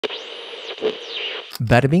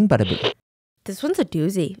Bada bing, bada boom. This one's a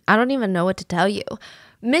doozy. I don't even know what to tell you.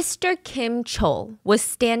 Mr. Kim Chol was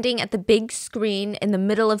standing at the big screen in the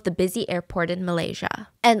middle of the busy airport in Malaysia.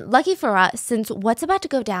 And lucky for us, since what's about to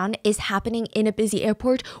go down is happening in a busy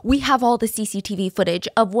airport, we have all the CCTV footage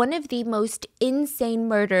of one of the most insane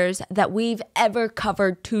murders that we've ever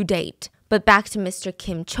covered to date. But back to Mr.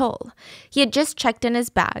 Kim Chol. He had just checked in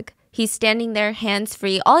his bag. He's standing there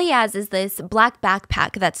hands-free. All he has is this black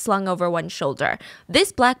backpack that's slung over one shoulder.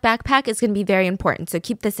 This black backpack is going to be very important, so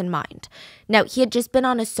keep this in mind. Now, he had just been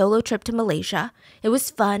on a solo trip to Malaysia. It was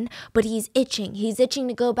fun, but he's itching. He's itching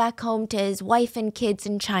to go back home to his wife and kids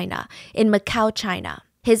in China, in Macau, China.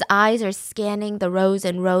 His eyes are scanning the rows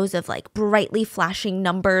and rows of like brightly flashing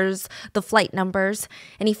numbers, the flight numbers,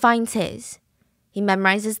 and he finds his. He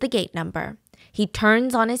memorizes the gate number. He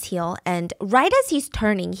turns on his heel, and right as he's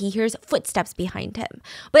turning, he hears footsteps behind him.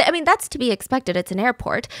 But, I mean, that's to be expected. It's an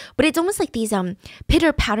airport. But it's almost like these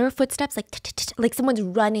pitter-patter footsteps, like someone's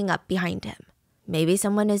running up behind him. Maybe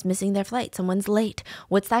someone is missing their flight. Someone's late.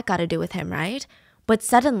 What's that got to do with him, right? But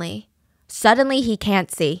suddenly he can't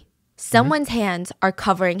see. Someone's hands are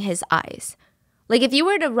covering his eyes. Like if you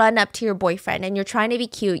were to run up to your boyfriend and you're trying to be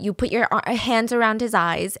cute, you put your hands around his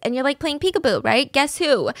eyes and you're like playing peekaboo, right? Guess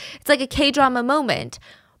who? It's like a K-drama moment.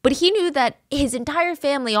 But he knew that his entire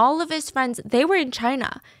family, all of his friends, they were in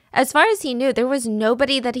China. As far as he knew, there was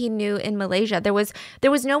nobody that he knew in Malaysia. There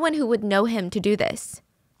was no one who would know him to do this.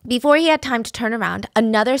 Before he had time to turn around,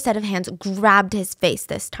 another set of hands grabbed his face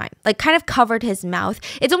this time, like kind of covered his mouth.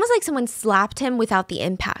 It's almost like someone slapped him without the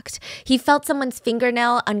impact. He felt someone's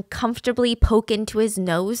fingernail uncomfortably poke into his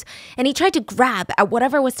nose, and he tried to grab at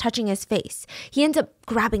whatever was touching his face. He ends up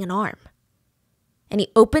grabbing an arm. And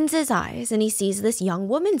he opens his eyes and he sees this young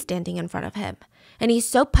woman standing in front of him. And he's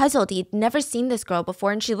so puzzled. He'd never seen this girl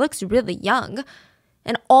before, and she looks really young.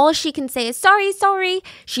 And all she can say is, sorry, sorry.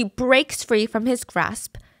 She breaks free from his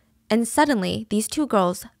grasp. And suddenly, these two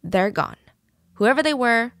girls, they're gone. Whoever they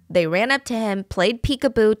were, they ran up to him, played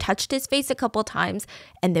peekaboo, touched his face a couple times,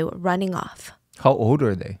 and they were running off. How old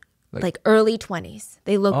are they? Like early 20s.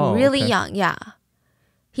 They look really young, yeah.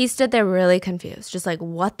 He stood there really confused, just like,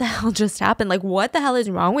 what the hell just happened? Like, what the hell is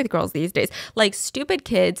wrong with girls these days? Like, stupid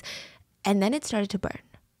kids. And then it started to burn.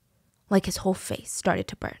 Like his whole face started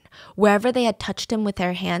to burn. Wherever they had touched him with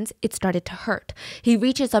their hands, it started to hurt. He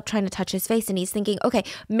reaches up trying to touch his face and he's thinking, okay,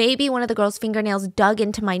 maybe one of the girl's fingernails dug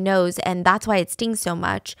into my nose and that's why it stings so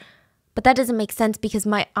much. But that doesn't make sense because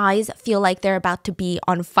my eyes feel like they're about to be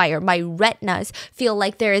on fire. My retinas feel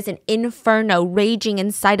like there is an inferno raging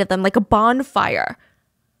inside of them, like a bonfire.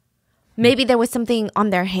 Maybe there was something on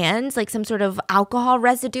their hands, like some sort of alcohol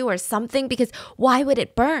residue or something, because why would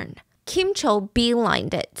it burn? Kim Chol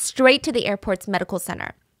beelined it straight to the airport's medical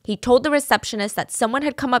center. He told the receptionist that someone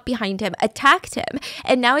had come up behind him, attacked him,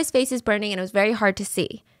 and now his face is burning and it was very hard to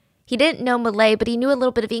see. He didn't know Malay, but he knew a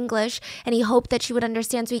little bit of English, and he hoped that she would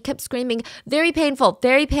understand, so he kept screaming, very painful,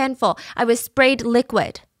 very painful. I was sprayed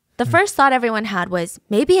liquid. The first thought everyone had was,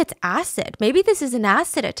 maybe it's acid. Maybe this is an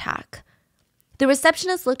acid attack. The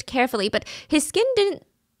receptionist looked carefully, but his skin didn't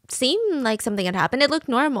seem like something had happened. It looked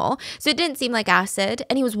normal, so it didn't seem like acid,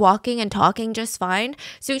 and he was walking and talking just fine,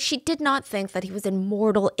 so she did not think that he was in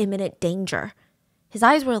mortal imminent danger. His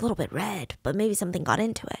eyes were a little bit red, but maybe something got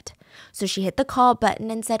into it. So she hit the call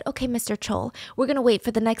button and said, okay, Mr. Chol, we're going to wait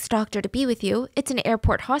for the next doctor to be with you. It's an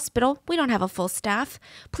airport hospital. We don't have a full staff.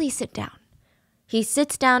 Please sit down. He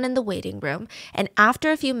sits down in the waiting room, and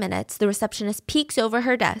after a few minutes, the receptionist peeks over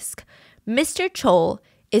her desk. Mr. Chol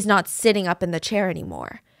is not sitting up in the chair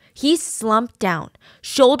anymore. He's slumped down,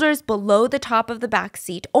 shoulders below the top of the back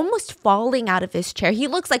seat, almost falling out of his chair. He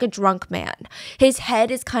looks like a drunk man. His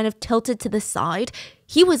head is kind of tilted to the side.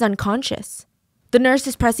 He was unconscious. The nurse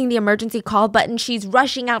is pressing the emergency call button. She's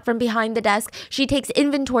rushing out from behind the desk. She takes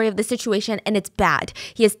inventory of the situation, and it's bad.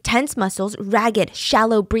 He has tense muscles, ragged,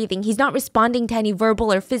 shallow breathing. He's not responding to any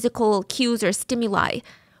verbal or physical cues or stimuli.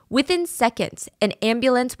 Within seconds, an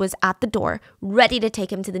ambulance was at the door, ready to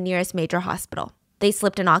take him to the nearest major hospital. They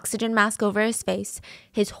slipped an oxygen mask over his face.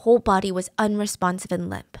 His whole body was unresponsive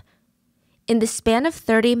and limp. In the span of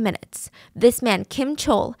 30 minutes, this man, Kim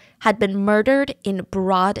Chol, had been murdered in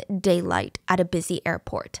broad daylight at a busy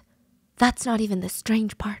airport. That's not even the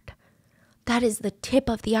strange part. That is the tip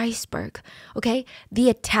of the iceberg, okay? The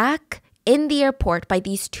attack in the airport by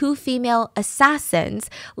these two female assassins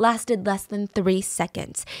lasted less than 3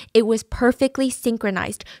 seconds. It was perfectly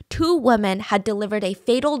synchronized. Two women had delivered a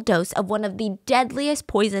fatal dose of one of the deadliest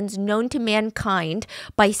poisons known to mankind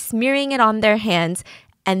by smearing it on their hands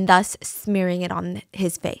and thus smearing it on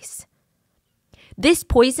his face. This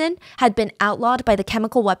poison had been outlawed by the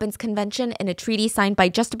Chemical Weapons Convention in a treaty signed by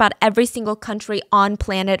just about every single country on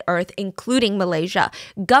planet Earth, including Malaysia.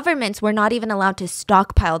 Governments were not even allowed to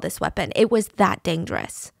stockpile this weapon. It was that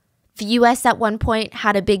dangerous. The US at one point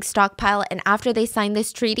had a big stockpile, and after they signed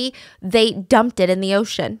this treaty, they dumped it in the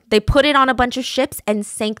ocean. They put it on a bunch of ships and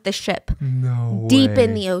sank the ship. No deep way.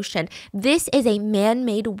 in the ocean. This is a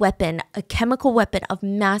man-made weapon, a chemical weapon of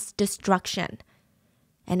mass destruction.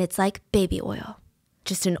 And it's like baby oil,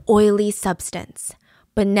 just an oily substance.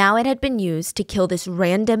 But now it had been used to kill this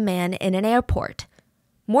random man in an airport.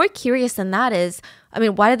 More curious than that is,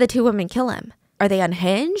 why did the two women kill him? Are they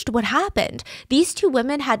unhinged? What happened? These two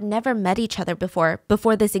women had never met each other before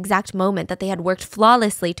this exact moment that they had worked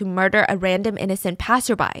flawlessly to murder a random innocent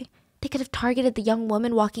passerby. They could have targeted the young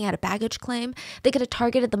woman walking out a baggage claim. They could have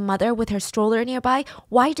targeted the mother with her stroller nearby.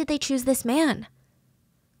 Why did they choose this man?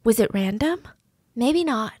 Was it random? Maybe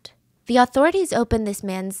not. The authorities opened this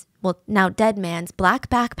man's, now dead man's, black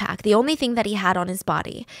backpack, the only thing that he had on his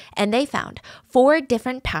body, and they found 4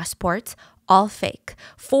 different passports, all fake,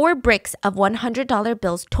 4 bricks of $100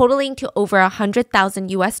 bills totaling to over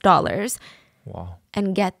 $100,000. Wow.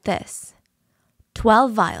 And get this,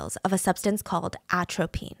 12 vials of a substance called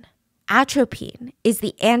atropine. Atropine is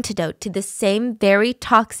the antidote to the same very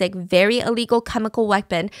toxic, very illegal chemical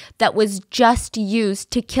weapon that was just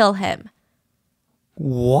used to kill him.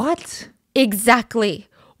 What? Exactly.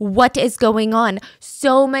 What is going on?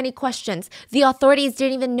 So many questions. The authorities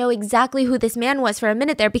didn't even know exactly who this man was for a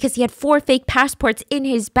minute there because he had 4 fake passports in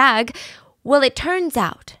his bag. Well, it turns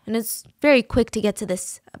out, and it's very quick to get to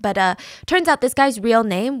this, but turns out this guy's real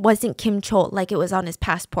name wasn't Kim Chol like it was on his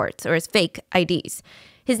passports or his fake IDs.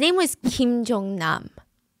 His name was Kim Jong-nam.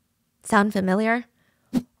 Sound familiar?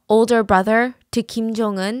 Older brother to Kim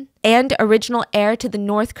Jong-un and original heir to the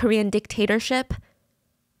North Korean dictatorship.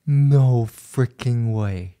 No freaking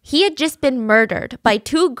way. He had just been murdered by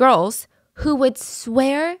 2 girls who would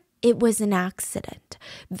swear it was an accident.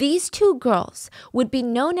 These 2 girls would be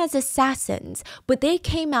known as assassins, but they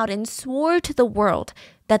came out and swore to the world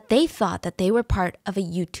that they thought that they were part of a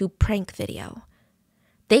YouTube prank video.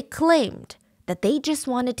 They claimed that they just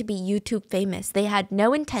wanted to be YouTube famous. They had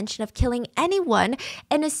no intention of killing anyone,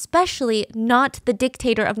 and especially not the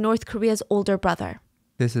dictator of North Korea's older brother.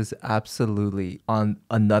 This is absolutely on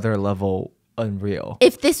another level unreal.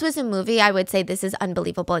 If this was a movie, I would say this is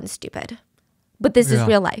unbelievable and stupid. But this is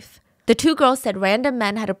real life. The 2 girls said random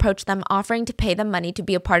men had approached them offering to pay them money to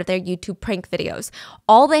be a part of their YouTube prank videos.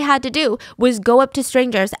 All they had to do was go up to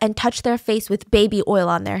strangers and touch their face with baby oil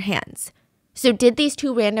on their hands. So did these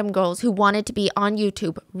 2 random girls who wanted to be on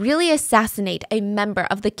YouTube really assassinate a member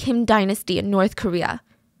of the Kim dynasty in North Korea?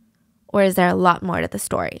 Or is there a lot more to the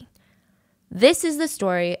story? This is the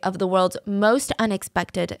story of the world's most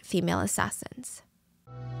unexpected female assassins.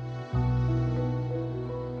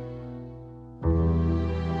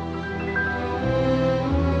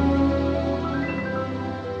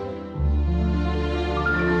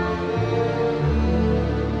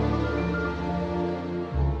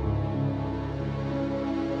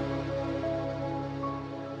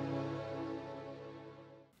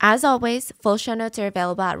 As always, full show notes are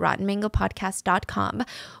available at rottenmangopodcast.com.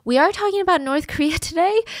 We are talking about North Korea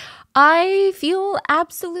today. I feel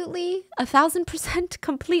absolutely 1,000%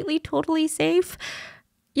 completely, totally safe.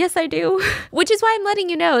 Yes, I do. Which is why I'm letting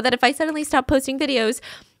you know that if I suddenly stop posting videos,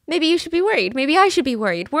 maybe you should be worried. Maybe I should be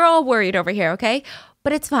worried. We're all worried over here, okay?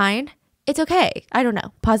 But it's fine. It's okay. I don't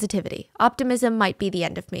know. Positivity. Optimism might be the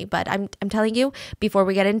end of me, but I'm telling you, before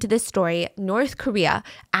we get into this story, North Korea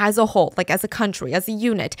as a whole, like as a country, as a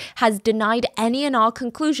unit, has denied any and all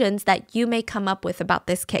conclusions that you may come up with about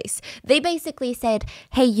this case. They basically said,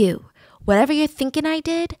 hey, you, whatever you're thinking I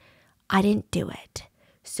didn't do it.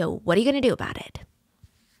 So what are you going to do about it?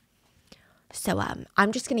 So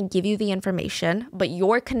I'm just going to give you the information, but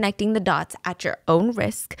you're connecting the dots at your own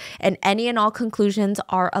risk, and any and all conclusions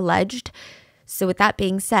are alleged. So with that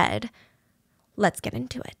being said, let's get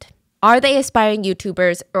into it. Are they aspiring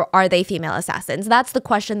YouTubers or are they female assassins? That's the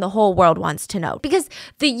question the whole world wants to know. Because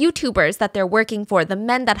the YouTubers that they're working for, the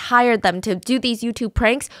men that hired them to do these YouTube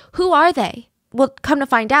pranks, who are they? Well, come to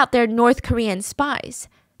find out, they're North Korean spies.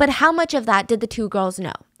 But how much of that did the 2 girls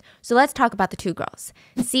know? So let's talk about the 2 girls.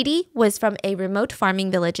 Siti was from a remote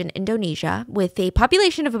farming village in Indonesia with a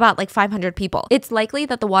population of about 500 people. It's likely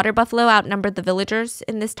that the water buffalo outnumbered the villagers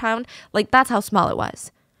in this town. That's how small it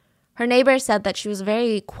was. Her neighbor said that she was a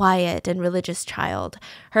very quiet and religious child.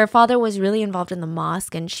 Her father was really involved in the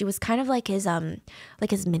mosque, and she was kind of like his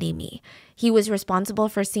mini-me. He was responsible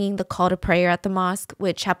for singing the call to prayer at the mosque,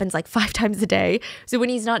 which happens like 5 times a day. So when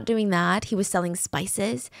he's not doing that, he was selling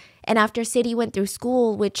spices. And after Sadie went through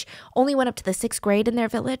school, which only went up to the 6th grade in their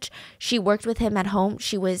village, she worked with him at home.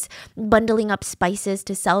 She was bundling up spices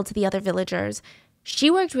to sell to the other villagers. She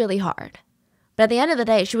worked really hard. But at the end of the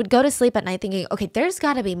day, she would go to sleep at night thinking, okay, there's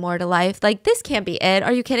got to be more to life. Like, this can't be it.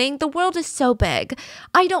 Are you kidding? The world is so big.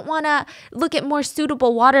 I don't want to look at more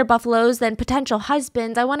suitable water buffaloes than potential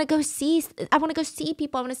husbands. I want to go see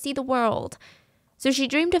people. I want to see the world. So she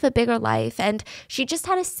dreamed of a bigger life, and she just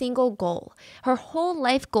had a single goal. Her whole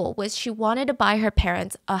life goal was she wanted to buy her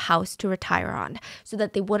parents a house to retire on so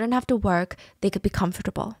that they wouldn't have to work. They could be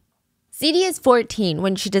comfortable. Sadie is 14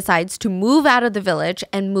 when she decides to move out of the village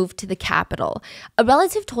and move to the capital. A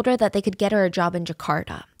relative told her that they could get her a job in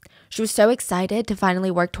Jakarta. She was so excited to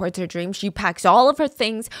finally work towards her dream. She packs all of her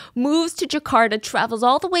things, moves to Jakarta, travels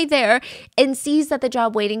all the way there, and sees that the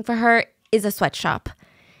job waiting for her is a sweatshop.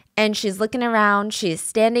 And she's looking around. She's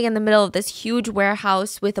standing in the middle of this huge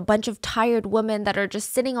warehouse with a bunch of tired women that are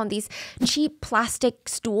just sitting on these cheap plastic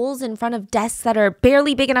stools in front of desks that are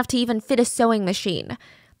barely big enough to even fit a sewing machine.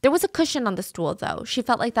 There was a cushion on the stool, though. She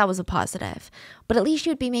felt like that was a positive. But at least she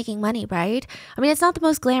would be making money, right? I mean, it's not the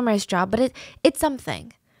most glamorous job, but it's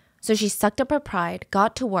something. So she sucked up her pride,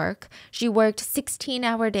 got to work. She worked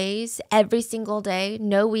 16-hour days every single day,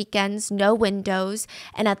 no weekends, no windows.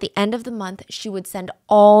 And at the end of the month, she would send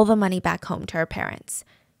all the money back home to her parents.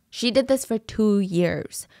 She did this for 2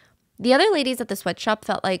 years. The other ladies at the sweatshop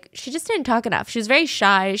felt like she just didn't talk enough. She was very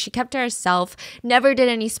shy. She kept to herself, never did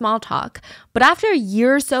any small talk. But after a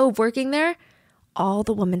year or so of working there, all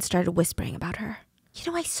the women started whispering about her.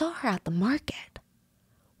 You know, I saw her at the market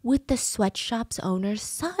with the sweatshop's owner's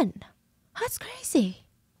son. That's crazy.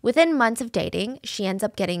 Within months of dating, she ends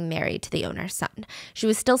up getting married to the owner's son. She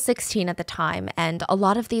was still 16 at the time, and a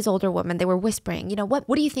lot of these older women, they were whispering, you know, what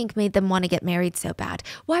do you think made them want to get married so bad?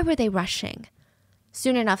 Why were they rushing?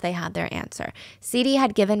 Soon enough, they had their answer. Sadie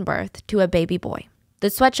had given birth to a baby boy. The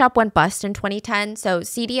sweatshop went bust in 2010, so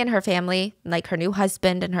Sadie and her family, like her new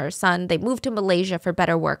husband and her son, they moved to Malaysia for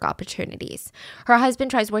better work opportunities. Her husband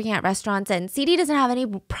tries working at restaurants, and Sadie doesn't have any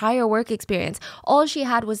prior work experience. All she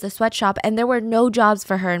had was the sweatshop, and there were no jobs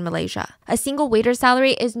for her in Malaysia. A single waiter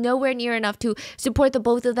salary is nowhere near enough to support the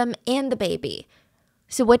both of them and the baby.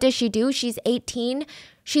 So what does she do? She's 18.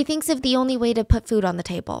 She thinks of the only way to put food on the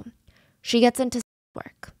table. She gets into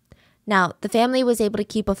work. Now, the family was able to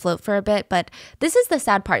keep afloat for a bit, but this is the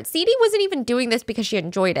sad part. Sadie wasn't even doing this because she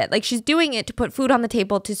enjoyed it. Like, she's doing it to put food on the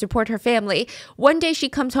table to support her family. One day she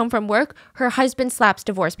comes home from work, her husband slaps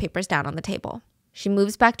divorce papers down on the table. She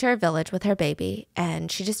moves back to her village with her baby,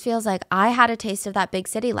 and she just feels like, I had a taste of that big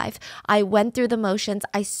city life. I went through the motions.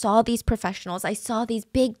 I saw these professionals. I saw these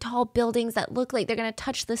big, tall buildings that look like they're going to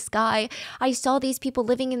touch the sky. I saw these people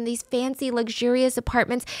living in these fancy, luxurious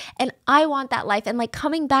apartments, and I want that life. And like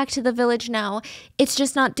coming back to the village now, it's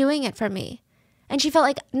just not doing it for me. And she felt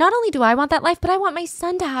like, not only do I want that life, but I want my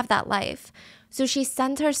son to have that life. So she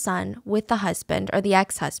sends her son with the husband or the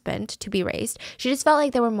ex-husband to be raised. She just felt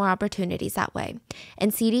like there were more opportunities that way.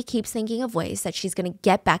 And Sadie keeps thinking of ways that she's going to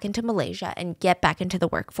get back into Malaysia and get back into the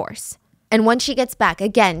workforce. And once she gets back,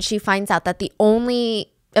 again, she finds out that the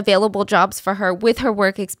only available jobs for her with her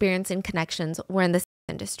work experience and connections were in the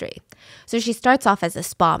industry. So she starts off as a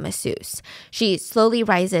spa masseuse. She slowly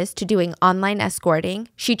rises to doing online escorting.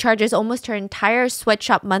 She charges almost her entire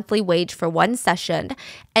sweatshop monthly wage for one session,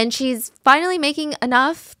 and she's finally making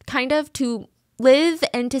enough kind of to live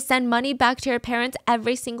and to send money back to her parents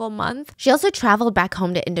every single month. She also traveled back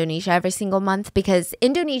home to Indonesia every single month because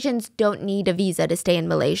Indonesians don't need a visa to stay in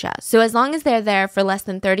Malaysia. So as long as they're there for less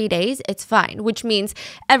than 30 days, it's fine, which means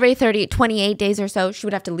every 28 days or so, she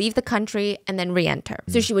would have to leave the country and then re-enter.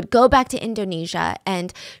 So she would go back to Indonesia,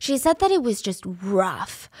 and she said that it was just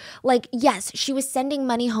rough. Like, yes, she was sending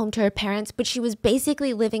money home to her parents, but she was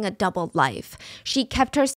basically living a double life. She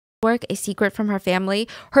kept her work a secret from her family.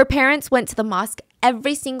 Her parents went to the mosque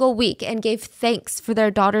every single week and gave thanks for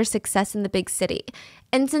their daughter's success in the big city.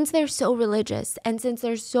 And since they're so religious and since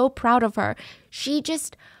they're so proud of her,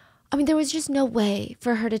 there was just no way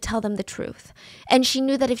for her to tell them the truth. And she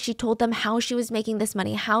knew that if she told them how she was making this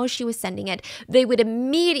money, how she was sending it, they would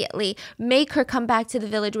immediately make her come back to the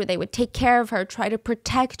village where they would take care of her, try to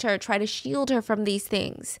protect her, try to shield her from these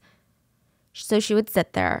things. So she would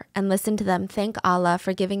sit there and listen to them thank Allah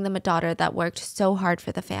for giving them a daughter that worked so hard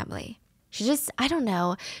for the family. She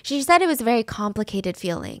said it was a very complicated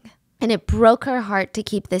feeling. And it broke her heart to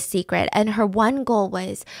keep this secret. And her one goal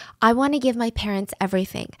was, I want to give my parents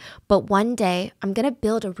everything. But one day, I'm going to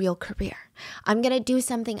build a real career. I'm going to do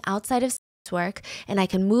something outside of work, and I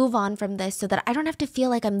can move on from this so that I don't have to feel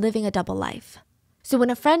like I'm living a double life. So when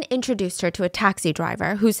a friend introduced her to a taxi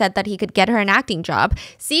driver who said that he could get her an acting job,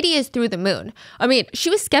 Sadie is through the moon. I mean, she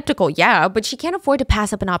was skeptical, yeah, but she can't afford to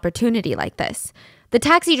pass up an opportunity like this. The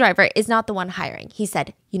taxi driver is not the one hiring. He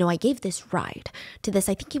said, I gave this ride to this,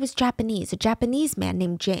 I think he was Japanese, a Japanese man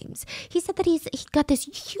named James. He said that he got this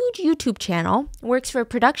huge YouTube channel, works for a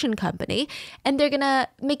production company, and they're gonna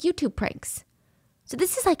make YouTube pranks. So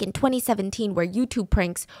this is like in 2017 where YouTube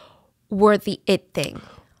pranks were the it thing.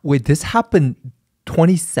 Wait, this happened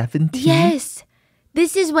 2017? Yes.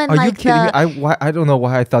 This is when Are you kidding me? I don't know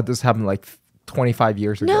why I thought this happened like 25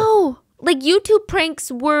 years ago. No. Like YouTube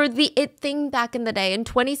pranks were the it thing back in the day. In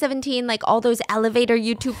 2017, like all those elevator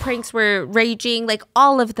YouTube pranks were raging, like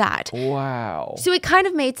all of that. Wow. So it kind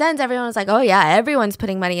of made sense. Everyone was like, oh yeah, everyone's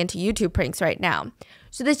putting money into YouTube pranks right now.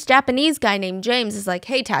 So this Japanese guy named James is like,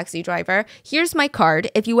 hey, taxi driver, here's my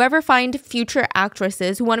card. If you ever find future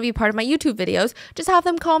actresses who want to be part of my YouTube videos, just have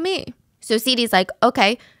them call me. So Sadie's like,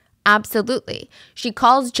 okay, absolutely. She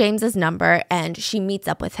calls James's number and she meets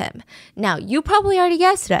up with him. Now, you probably already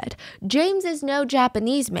guessed it. James is no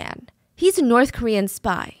Japanese man. He's a North Korean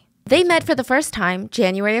spy. They met for the first time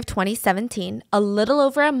January of 2017, a little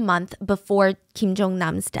over a month before Kim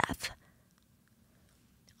Jong-nam's death.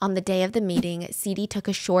 On the day of the meeting, Sadie took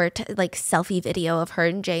a short, selfie video of her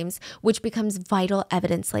and James, which becomes vital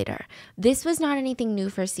evidence later. This was not anything new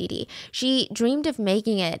for Sadie. She dreamed of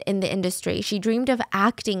making it in the industry. She dreamed of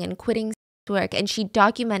acting and quitting work, and she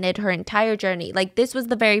documented her entire journey. This was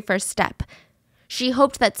the very first step. She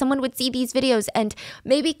hoped that someone would see these videos and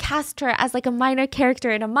maybe cast her as a minor character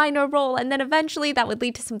in a minor role, and then eventually that would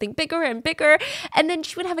lead to something bigger and bigger, and then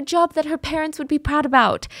she would have a job that her parents would be proud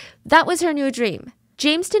about. That was her new dream.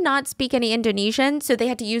 James did not speak any Indonesian, so they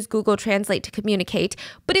had to use Google Translate to communicate,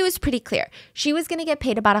 but it was pretty clear. She was going to get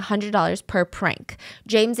paid about $100 per prank.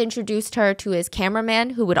 James introduced her to his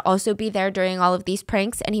cameraman, who would also be there during all of these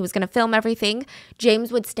pranks, and he was going to film everything.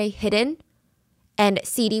 James would stay hidden, and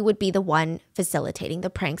Sadie would be the one facilitating the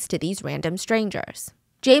pranks to these random strangers.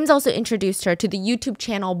 James also introduced her to the YouTube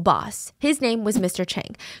channel boss. His name was Mr.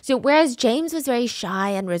 Chang. So whereas James was very shy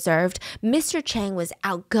and reserved, Mr. Chang was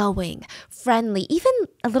outgoing, friendly, even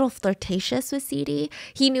a little flirtatious with Sadie.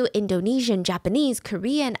 He knew Indonesian, Japanese,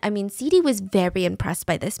 Korean. I mean, Sadie was very impressed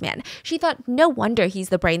by this man. She thought, no wonder he's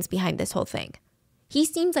the brains behind this whole thing. He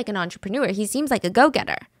seems like an entrepreneur. He seems like a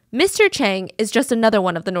go-getter. Mr. Chang is just another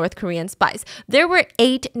one of the North Korean spies. There were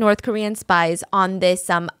 8 North Korean spies on this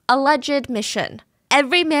alleged mission.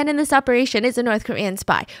 Every man in this operation is a North Korean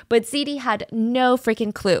spy, but Sadie had no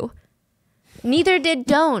freaking clue. Neither did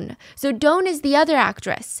Doan. So Doan is the other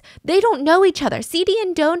actress. They don't know each other. Sadie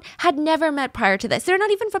and Doan had never met prior to this. They're not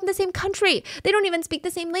even from the same country. They don't even speak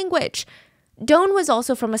the same language. Doan was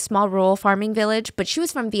also from a small rural farming village, but she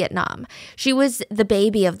was from Vietnam. She was the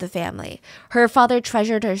baby of the family. Her father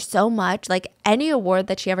treasured her so much, any award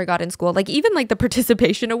that she ever got in school, even the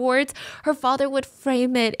participation awards, her father would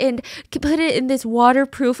frame it and put it in this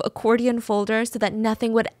waterproof accordion folder so that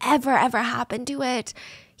nothing would ever happen to it.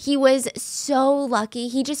 He was so lucky.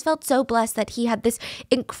 He just felt so blessed that he had this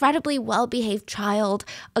incredibly well-behaved child,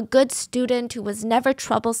 a good student who was never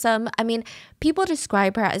troublesome. I mean, people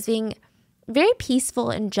describe her as being very peaceful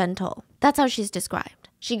and gentle. That's how she's described.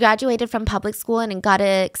 She graduated from public school and got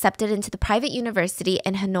accepted into the private university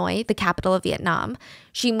in Hanoi, the capital of Vietnam.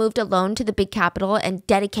 She moved alone to the big capital and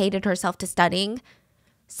dedicated herself to studying.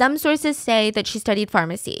 Some sources say that she studied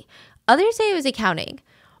pharmacy. Others say it was accounting.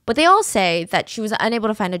 But they all say that she was unable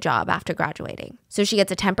to find a job after graduating. So she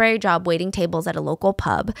gets a temporary job waiting tables at a local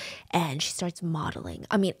pub and she starts modeling.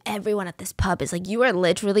 I mean, everyone at this pub is like, you are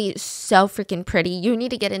literally so freaking pretty. You need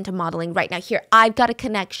to get into modeling right now. Here, I've got a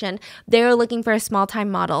connection. They're looking for a small-time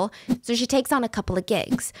model. So she takes on a couple of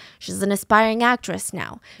gigs. She's an aspiring actress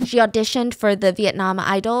now. She auditioned for the Vietnam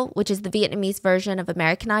Idol, which is the Vietnamese version of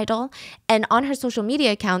American Idol. And on her social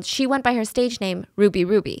media accounts, she went by her stage name, Ruby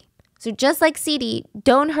Ruby. So just like Sadie,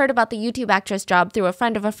 Doan heard about the YouTube actress job through a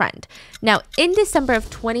friend of a friend. Now, in December of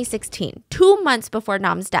 2016, 2 months before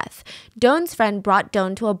Nam's death, Doan's friend brought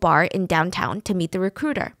Doan to a bar in downtown to meet the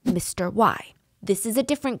recruiter, Mr. Y. This is a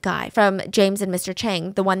different guy from James and Mr.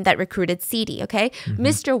 Chang, the one that recruited Sadie, okay? Mm-hmm.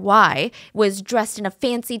 Mr. Y was dressed in a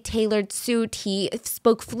fancy tailored suit. He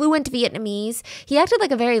spoke fluent Vietnamese. He acted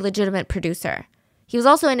like a very legitimate producer. He was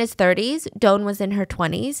also in his 30s, Doan was in her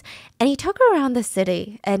 20s, and he took her around the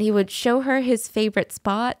city and he would show her his favorite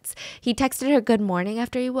spots. He texted her good morning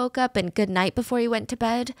after he woke up and good night before he went to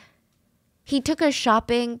bed. He took her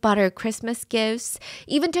shopping, bought her Christmas gifts,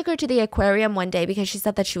 even took her to the aquarium one day because she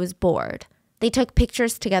said that she was bored. They took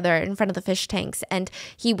pictures together in front of the fish tanks, and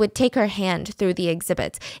he would take her hand through the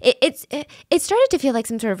exhibits. It started to feel like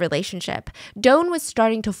some sort of relationship. Doan was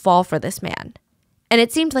starting to fall for this man, and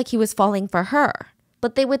it seemed like he was falling for her.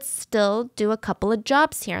 But they would still do a couple of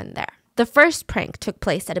jobs here and there. The first prank took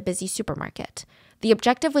place at a busy supermarket. The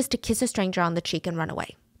objective was to kiss a stranger on the cheek and run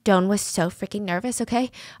away. Doan was so freaking nervous, okay?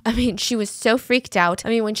 I mean, she was so freaked out. I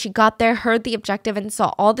mean, when she got there, heard the objective, and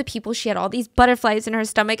saw all the people, she had all these butterflies in her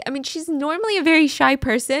stomach. I mean, she's normally a very shy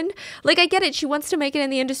person. Like, I get it. She wants to make it in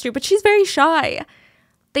the industry, but she's very shy.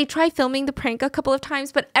 They tried filming the prank a couple of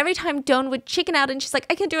times, but every time Doan would chicken out, and she's like,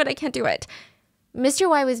 I can't do it. I can't do it. Mr.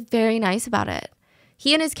 Y was very nice about it.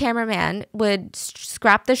 He and his cameraman would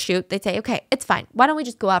scrap the shoot. They'd say, okay, it's fine. Why don't we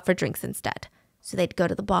just go out for drinks instead? So they'd go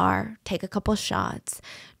to the bar, take a couple shots.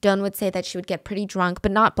 Doan would say that she would get pretty drunk,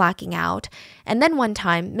 but not blacking out. And then one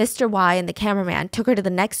time, Mr. Y and the cameraman took her to the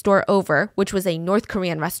next door over, which was a North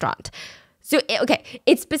Korean restaurant. So,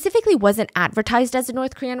 it specifically wasn't advertised as a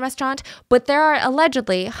North Korean restaurant, but there are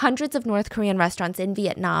allegedly hundreds of North Korean restaurants in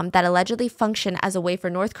Vietnam that allegedly function as a way for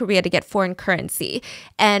North Korea to get foreign currency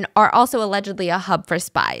and are also allegedly a hub for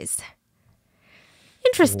spies.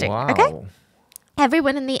 Interesting, Wow. Okay?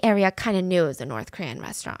 Everyone in the area kind of knew it was a North Korean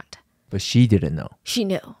restaurant. But she didn't know. She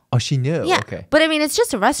knew. Oh, she knew? Yeah. Okay. But I mean, it's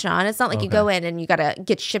just a restaurant. It's not like you go in and you got to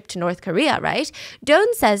get shipped to North Korea, right?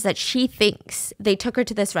 Doan says that she thinks they took her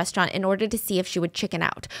to this restaurant in order to see if she would chicken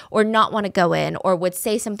out or not want to go in or would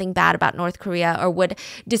say something bad about North Korea or would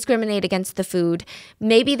discriminate against the food.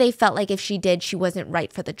 Maybe they felt like if she did, she wasn't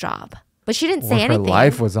right for the job. But she didn't say anything. Her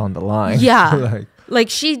life was on the line. Yeah. Like,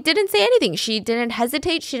 she didn't say anything. She didn't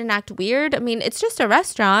hesitate. She didn't act weird. I mean, it's just a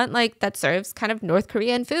restaurant, like, that serves kind of North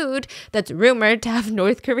Korean food that's rumored to have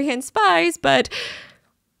North Korean spies, but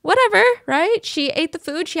whatever, right? She ate the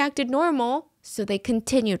food. She acted normal. So they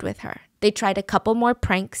continued with her. They tried a couple more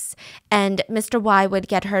pranks, and Mr. Y would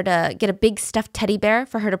get her to get a big stuffed teddy bear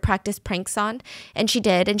for her to practice pranks on, and she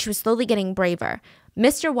did, and she was slowly getting braver.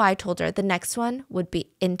 Mr. Y told her the next one would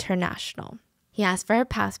be international. He asked for her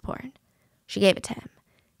passport. She gave it to him,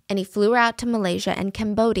 and he flew her out to Malaysia and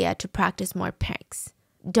Cambodia to practice more pranks.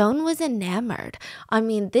 Doan was enamored. I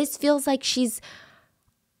mean, this feels like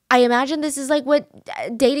I imagine this is like what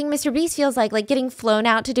dating Mr. Beast feels like getting flown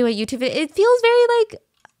out to do a YouTube video. It feels very like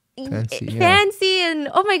fancy and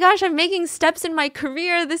oh my gosh, I'm making steps in my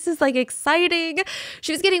career. This is like exciting.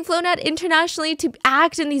 She was getting flown out internationally to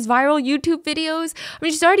act in these viral YouTube videos. I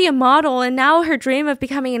mean, she's already a model, and now her dream of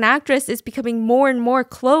becoming an actress is becoming more and more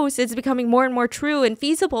close. It's becoming more and more true and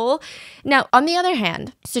feasible. Now, on the other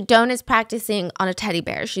hand, so Doan is practicing on a teddy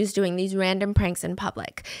bear. She's doing these random pranks in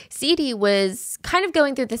public. CD was kind of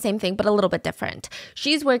going through the same thing, but a little bit different.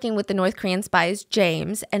 She's working with the North Korean spies,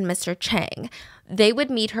 James and Mr. Chang. They would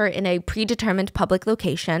meet her in a predetermined public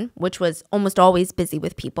location, which was almost always busy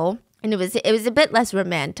with people. And it was a bit less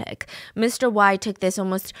romantic. Mr. Y took this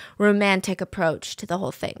almost romantic approach to the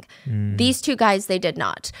whole thing. These two guys, they did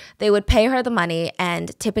not. They would pay her the money,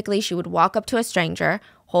 and typically she would walk up to a stranger,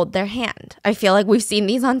 hold their hand. I feel like we've seen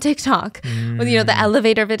these on TikTok with, the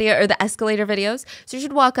elevator video or the escalator videos. So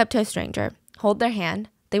she'd walk up to a stranger, hold their hand.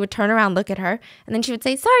 They would turn around, look at her, and then she would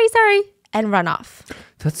say, sorry, and run off.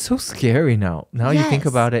 That's so scary now. Now you think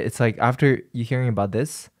about it, it's like after you hearing about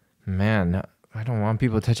this, man, I don't want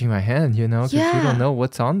people touching my hand, because you don't know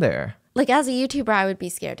what's on there. Like, as a YouTuber, I would be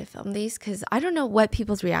scared to film these because I don't know what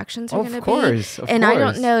people's reactions are going to be. And I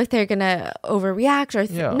don't know if they're going to overreact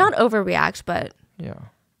or not overreact, but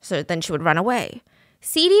so then she would run away.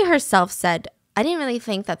 CD herself said, I didn't really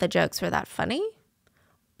think that the jokes were that funny,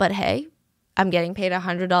 but hey, I'm getting paid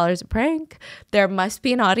 $100 a prank. There must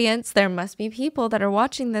be an audience. There must be people that are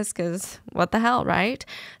watching this because what the hell, right?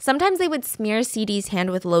 Sometimes they would smear CD's hand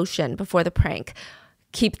with lotion before the prank.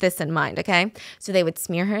 Keep this in mind, okay? So they would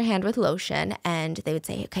smear her hand with lotion and they would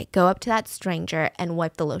say, okay, go up to that stranger and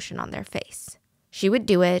wipe the lotion on their face. She would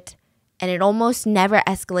do it, and it almost never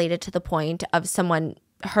escalated to the point of someone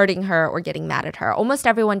hurting her or getting mad at her. Almost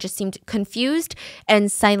everyone just seemed confused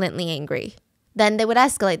and silently angry. Then they would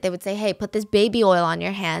escalate. They would say, hey, put this baby oil on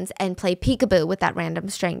your hands and play peekaboo with that random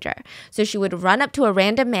stranger. So she would run up to a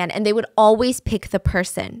random man, and they would always pick the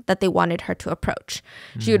person that they wanted her to approach.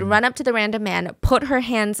 She would run up to the random man, put her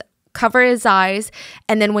hands, cover his eyes,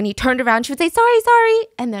 and then when he turned around, she would say, sorry,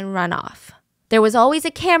 and then run off. There was always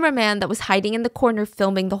a cameraman that was hiding in the corner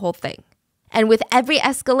filming the whole thing. And with every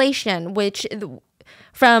escalation, which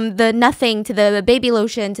from the nothing to the baby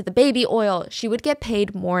lotion to the baby oil, she would get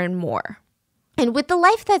paid more and more. And with the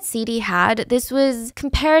life that CD had, this was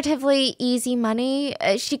comparatively easy money.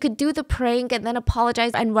 She could do the prank and then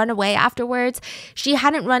apologize and run away afterwards. She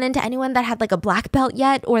hadn't run into anyone that had like a black belt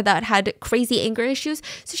yet or that had crazy anger issues.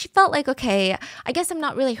 So she felt like, okay, I guess I'm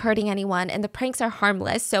not really hurting anyone and the pranks are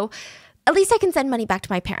harmless. So at least I can send money back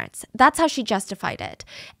to my parents. That's how she justified it.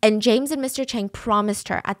 And James and Mr. Chang promised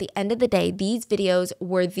her at the end of the day, these videos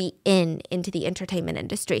were the into the entertainment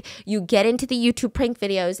industry. You get into the YouTube prank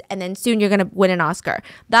videos and then soon you're going to win an Oscar.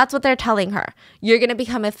 That's what they're telling her. You're going to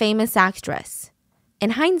become a famous actress.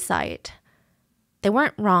 In hindsight, they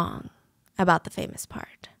weren't wrong about the famous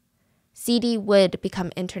part. CD would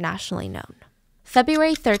become internationally known.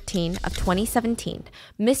 February 13 of 2017,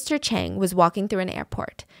 Mr. Chang was walking through an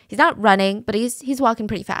airport. He's not running, but he's walking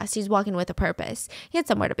pretty fast. He's walking with a purpose. He had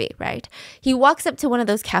somewhere to be, right? He walks up to one of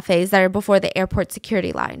those cafes that are before the airport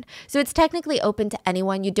security line. So it's technically open to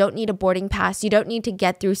anyone. You don't need a boarding pass. You don't need to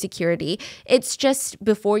get through security. It's just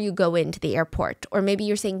before you go into the airport, or maybe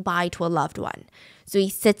you're saying bye to a loved one. So he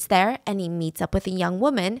sits there and he meets up with a young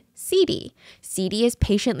woman, CD. CD is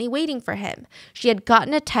patiently waiting for him. She had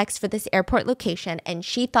gotten a text for this airport location and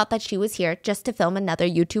she thought that she was here just to film another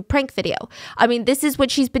YouTube prank video. I mean, this is what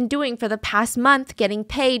she's been doing for the past month, getting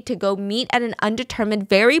paid to go meet at an undetermined,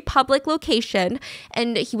 very public location.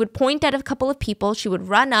 And he would point at a couple of people. She would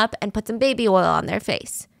run up and put some baby oil on their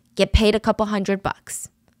face. Get paid a couple $100.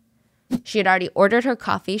 She had already ordered her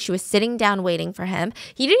coffee. She was sitting down waiting for him.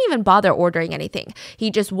 He didn't even bother ordering anything.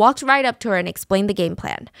 He just walked right up to her and explained the game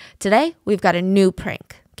plan. Today, we've got a new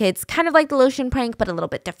prank. Okay, it's kind of like the lotion prank, but a little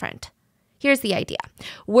bit different. Here's the idea.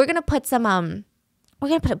 We're going to put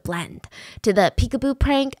a blend to the peekaboo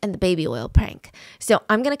prank and the baby oil prank. So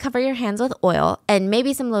I'm going to cover your hands with oil and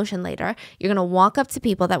maybe some lotion later. You're going to walk up to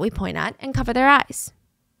people that we point at and cover their eyes.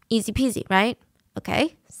 Easy peasy, right?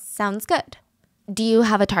 Okay, sounds good. Do you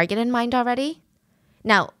have a target in mind already?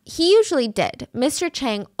 Now, he usually did. Mr.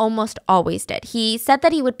 Chang almost always did. He said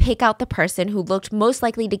that he would pick out the person who looked most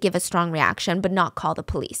likely to give a strong reaction but not call the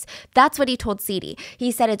police. That's what he told CD.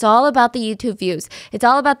 He said it's all about the YouTube views. It's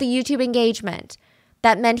all about the YouTube engagement.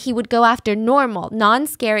 That meant he would go after normal,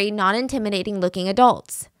 non-scary, non-intimidating looking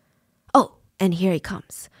adults. Oh, and here he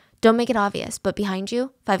comes. Don't make it obvious, but behind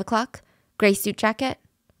you, 5 o'clock, gray suit jacket,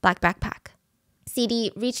 black backpack.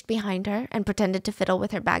 CD reached behind her and pretended to fiddle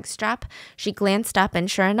with her bag strap. She glanced up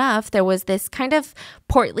and sure enough, there was this kind of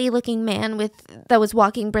portly looking man that was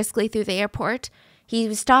walking briskly through the airport. He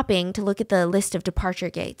was stopping to look at the list of departure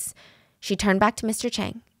gates. She turned back to Mr.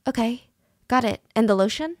 Chang. Okay, got it. And the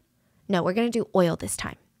lotion? No, we're going to do oil this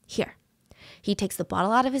time. Here. He takes the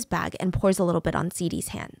bottle out of his bag and pours a little bit on CD's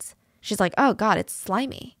hands. She's like, oh God, it's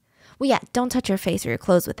slimy. Well, yeah, don't touch your face or your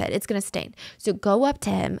clothes with it. It's going to stain. So go up to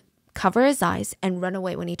him, cover his eyes, and run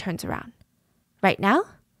away when he turns around. Right now?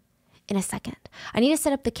 In a second. I need to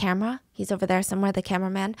set up the camera. He's over there somewhere, the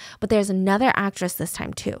cameraman. But there's another actress this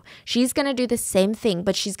time too. She's going to do the same thing,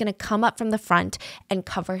 but she's going to come up from the front and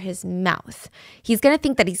cover his mouth. He's going to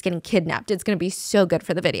think that he's getting kidnapped. It's going to be so good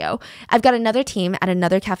for the video. I've got another team at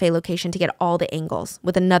another cafe location to get all the angles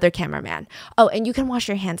with another cameraman. Oh, and you can wash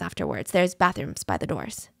your hands afterwards. There's bathrooms by the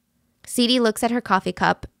doors. CD looks at her coffee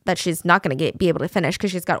cup that she's not going to be able to finish because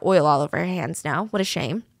she's got oil all over her hands now. What a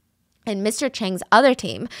shame. And Mr. Chang's other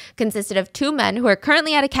team consisted of 2 men who are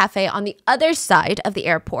currently at a cafe on the other side of the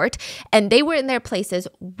airport, and they were in their places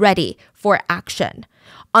ready for action.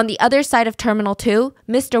 On the other side of Terminal 2,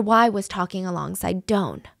 Mr. Y was talking alongside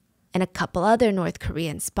Don and a couple other North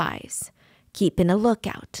Korean spies, keeping a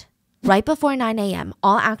lookout. Right before 9 a.m.,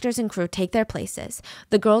 all actors and crew take their places.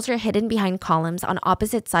 The girls are hidden behind columns on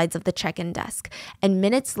opposite sides of the check-in desk. And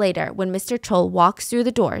minutes later, when Mr. Chol walks through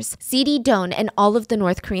the doors, CD Don and all of the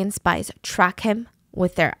North Korean spies track him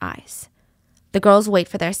with their eyes. The girls wait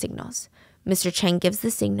for their signals. Mr. Chang gives the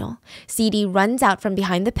signal. CD runs out from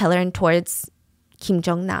behind the pillar and towards Kim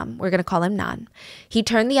Jong-nam. We're going to call him Nan. He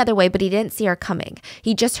turned the other way, but he didn't see her coming.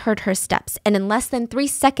 He just heard her steps. And in less than 3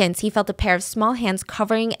 seconds, he felt a pair of small hands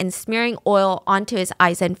covering and smearing oil onto his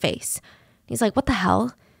eyes and face. He's like, what the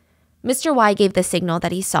hell? Mr. Y gave the signal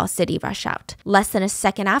that he saw CD rush out. Less than a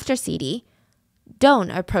second after CD,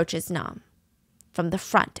 Don approaches Nam from the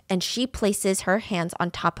front, and she places her hands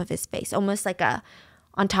on top of his face, almost like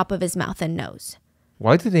on top of his mouth and nose.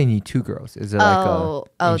 Why do they need 2 girls? Is it like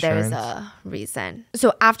a insurance? There's a reason.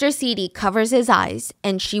 So after CD covers his eyes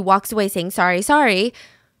and she walks away saying, sorry, sorry,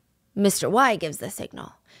 Mr. Y gives the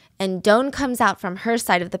signal. And Don comes out from her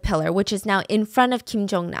side of the pillar, which is now in front of Kim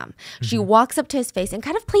Jong-nam. She walks up to his face and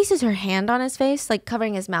kind of places her hand on his face, like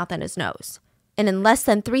covering his mouth and his nose. And in less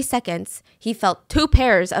than 3 seconds, he felt 2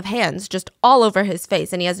 pairs of hands just all over his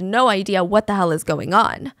face, and he has no idea what the hell is going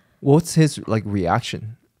on. What's his like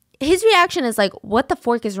reaction? His reaction is like, what the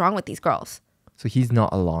fork is wrong with these girls? So he's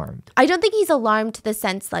not alarmed. I don't think he's alarmed to the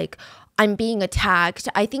sense like I'm being attacked.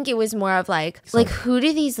 I think it was more of like who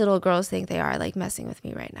do these little girls think they are, like messing with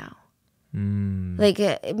me right now? Like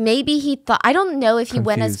maybe he thought, I don't know if he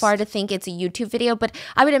went as far to think it's a YouTube video, but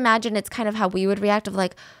I would imagine it's kind of how we would react of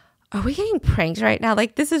like, are we getting pranked right now?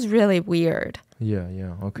 Like this is really weird.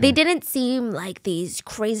 Yeah, okay. They didn't seem like these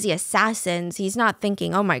crazy assassins. He's not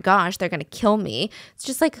thinking, oh my gosh, they're going to kill me. It's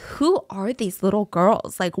just like, who are these little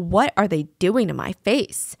girls? Like, what are they doing to my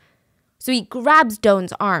face? So he grabs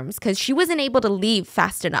Doan's arms because she wasn't able to leave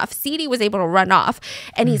fast enough. Ceedie was able to run off.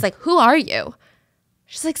 And he's like, who are you?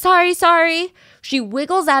 She's like, sorry. She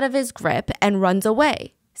wiggles out of his grip and runs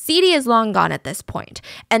away. Ceedie is long gone at this point,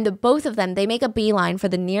 and the both of them, they make a beeline for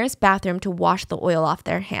the nearest bathroom to wash the oil off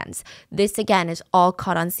their hands. This, again, is all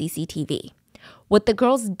caught on CCTV. What the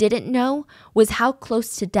girls didn't know was how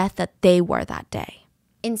close to death that they were that day.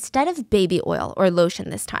 Instead of baby oil or lotion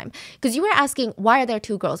this time, because you were asking, why are there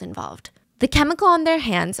two girls involved? The chemical on their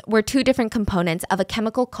hands were two different components of a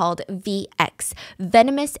chemical called VX,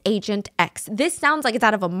 Venomous Agent X. This sounds like it's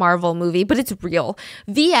out of a Marvel movie, but it's real.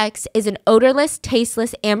 VX is an odorless,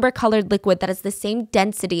 tasteless, amber-colored liquid that has the same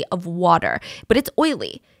density of water, but it's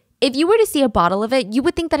oily. If you were to see a bottle of it, you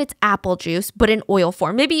would think that it's apple juice, but in oil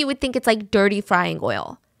form. Maybe you would think it's like dirty frying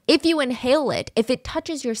oil. If you inhale it, if it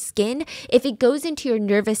touches your skin, if it goes into your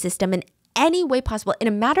nervous system in any way possible, in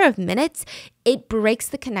a matter of minutes, it breaks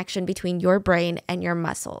the connection between your brain and your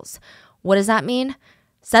muscles. What does that mean?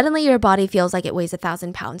 Suddenly your body feels like it weighs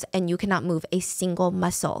 1,000 pounds and you cannot move a single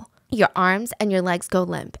muscle. Your arms and your legs go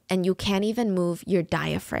limp and you can't even move your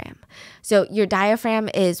diaphragm. So your diaphragm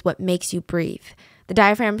is what makes you breathe. The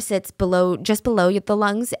diaphragm sits just below the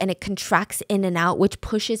lungs, and it contracts in and out, which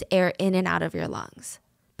pushes air in and out of your lungs.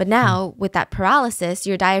 But now, with that paralysis,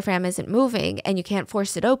 your diaphragm isn't moving and you can't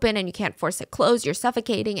force it open and you can't force it closed. You're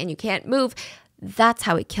suffocating and you can't move. That's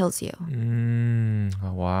how it kills you.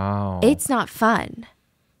 Wow. It's not fun.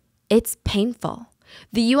 It's painful.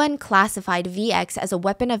 The UN classified VX as a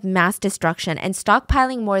weapon of mass destruction, and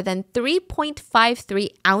stockpiling more than 3.53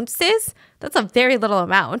 ounces, that's a very little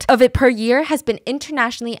amount, of it per year has been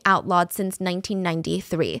internationally outlawed since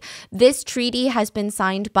 1993. This treaty has been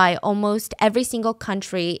signed by almost every single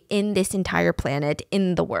country in this entire planet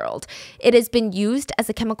in the world. It has been used as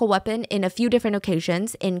a chemical weapon in a few different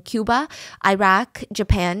occasions in Cuba, Iraq,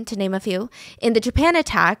 Japan, to name a few. In the Japan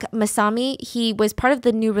attack, Masami, he was part of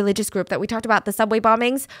the new religious group that we talked about, the subway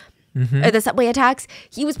bombings, or the subway attacks.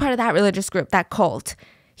 He was part of that religious group, that cult.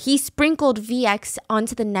 He sprinkled VX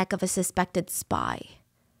onto the neck of a suspected spy,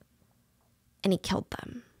 and he killed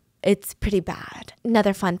them. It's pretty bad.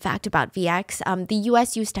 Another fun fact about VX, the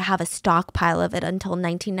US used to have a stockpile of it until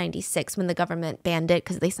 1996 when the government banned it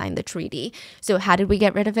because they signed the treaty. So how did we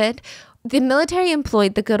get rid of it? The military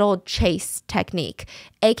employed the good old chase technique,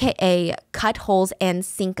 aka cut holes and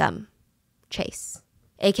sink 'em. Chase.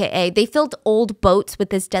 AKA, they filled old boats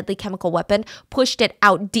with this deadly chemical weapon, pushed it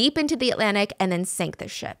out deep into the Atlantic, and then sank their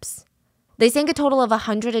ships. They sank a total of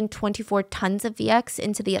 124 tons of VX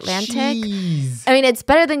into the Atlantic. Jeez. I mean, it's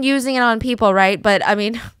better than using it on people, right? But I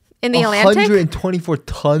mean, in the Atlantic. 124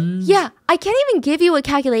 tons? Yeah. I can't even give you a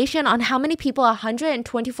calculation on how many people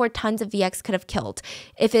 124 tons of VX could have killed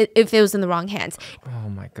if it was in the wrong hands. Oh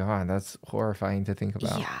my God, that's horrifying to think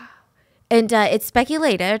about. Yeah. And it's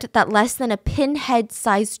speculated that less than a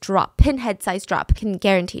pinhead-sized drop can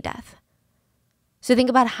guarantee death. So think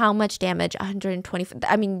about how much damage 124,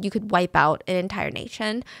 I mean, you could wipe out an entire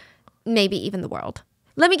nation, maybe even the world.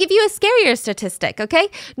 Let me give you a scarier statistic, okay?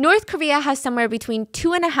 North Korea has somewhere between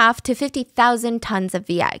 2.5 to 50,000 tons of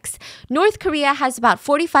VX. North Korea has about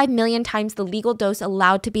 45 million times the legal dose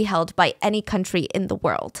allowed to be held by any country in the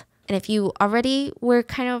world. And if you already were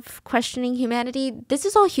kind of questioning humanity, this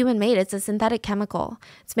is all human-made. It's a synthetic chemical.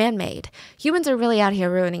 It's man-made. Humans are really out here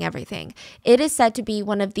ruining everything. It is said to be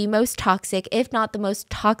one of the most toxic, if not the most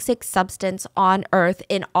toxic substance on Earth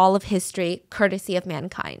in all of history, courtesy of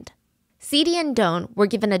mankind. Ceedie and Doan were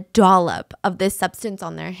given a dollop of this substance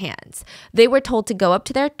on their hands. They were told to go up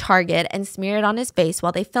to their target and smear it on his face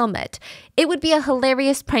while they film it. It would be a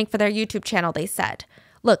hilarious prank for their YouTube channel, they said.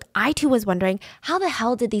 Look, I too was wondering, how the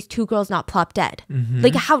hell did these two girls not plop dead?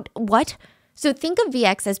 Like what? So think of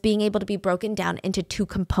VX as being able to be broken down into two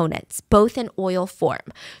components, both in oil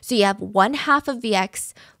form. So you have one half of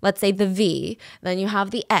VX, let's say the V, then you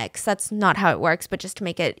have the X. That's not how it works, but just to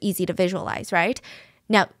make it easy to visualize, right?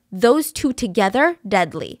 Now, those two together,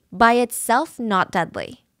 deadly. By itself, not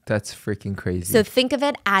deadly. That's freaking crazy. So think of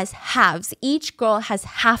it as halves. Each girl has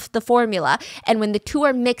half the formula. And when the two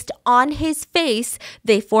are mixed on his face,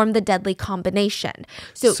 they form the deadly combination.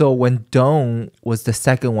 So when Dong was the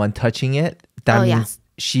second one touching it, that means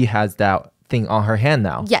she has that thing on her hand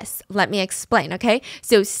now. Yes, let me explain, okay?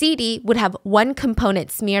 So CD would have one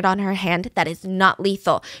component smeared on her hand that is not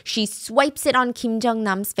lethal. She swipes it on Kim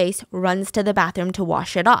Jong-nam's face, runs to the bathroom to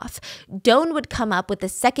wash it off. Don would come up with the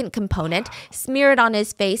second component, smear it on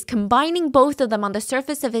his face. Combining both of them on the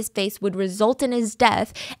surface of his face would result in his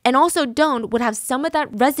death. And also Don would have some of that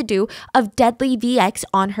residue of deadly VX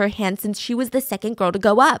on her hand since she was the second girl to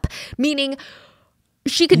go up. Meaning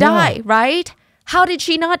she could die, right? How did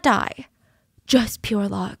she not die? Just pure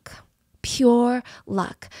luck. Pure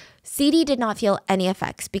luck. CD did not feel any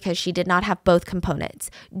effects because she did not have both components.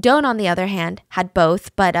 Don, on the other hand, had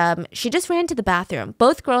both, but she just ran to the bathroom.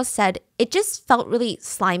 Both girls said it just felt really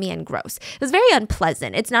slimy and gross. It was very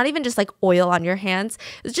unpleasant. It's not even just like oil on your hands.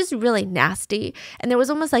 It was just really nasty. And there was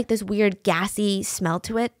almost like this weird gassy smell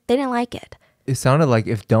to it. They didn't like it. It sounded like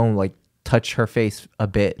if Don like touched her face a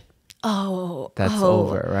bit. That's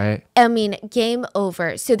over, right? I mean, game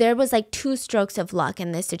over. So there was like 2 strokes of luck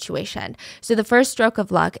in this situation. So the first stroke of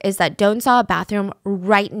luck is that Don saw a bathroom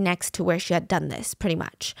right next to where she had done this, pretty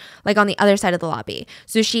much. Like on the other side of the lobby.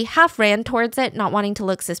 So she half ran towards it, not wanting to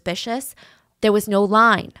look suspicious. There was no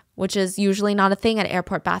line, which is usually not a thing at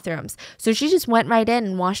airport bathrooms. So she just went right in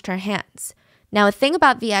and washed her hands. Now, a thing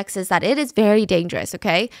about VX is that it is very dangerous,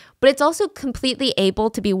 okay? But it's also completely able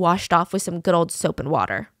to be washed off with some good old soap and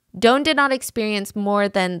water. Don did not experience more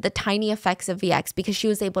than the tiny effects of VX because she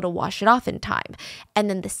was able to wash it off in time. And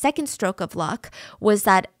then the second stroke of luck was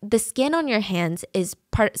that the skin on your hands is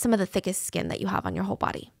some of the thickest skin that you have on your whole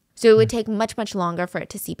body. So it would take much, much longer for it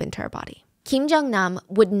to seep into her body. Kim Jong-nam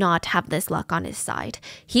would not have this luck on his side.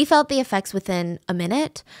 He felt the effects within a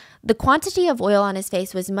minute. The quantity of oil on his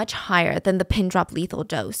face was much higher than the pin drop lethal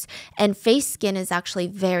dose. And face skin is actually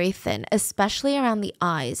very thin, especially around the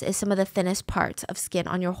eyes is some of the thinnest parts of skin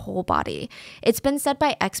on your whole body. It's been said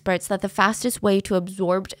by experts that the fastest way to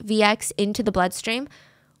absorb VX into the bloodstream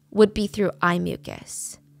would be through eye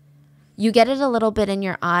mucus. You get it a little bit in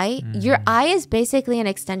your eye. Your eye is basically an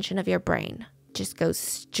extension of your brain. Just goes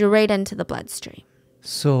straight into the bloodstream.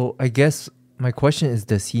 So I guess my question is,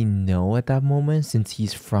 does he know at that moment since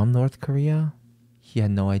he's from North Korea? He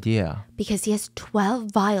had no idea. Because he has 12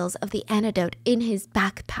 vials of the antidote in his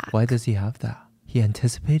backpack. Why does he have that? He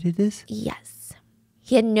anticipated this? Yes.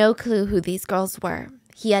 He had no clue who these girls were.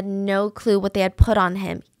 He had no clue what they had put on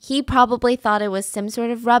him. He probably thought it was some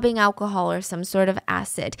sort of rubbing alcohol or some sort of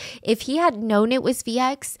acid. If he had known it was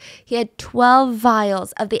VX, he had 12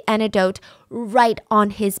 vials of the antidote right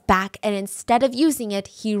on his back. And instead of using it,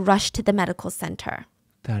 he rushed to the medical center.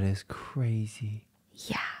 That is crazy.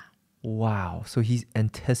 Yeah. Wow. So he's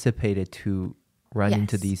anticipated to run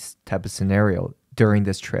into these type of scenario during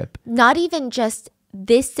this trip. Not even just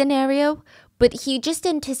this scenario, but he just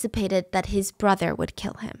anticipated that his brother would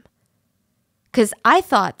kill him. Because I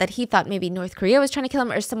thought that he thought maybe North Korea was trying to kill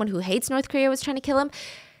him or someone who hates North Korea was trying to kill him.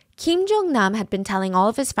 Kim Jong-nam had been telling all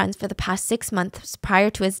of his friends for the past 6 months prior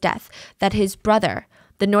to his death that his brother,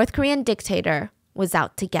 the North Korean dictator, was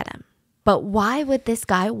out to get him. But why would this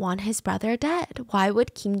guy want his brother dead? Why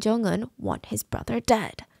would Kim Jong-un want his brother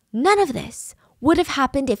dead? None of this would have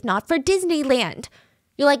happened if not for Disneyland.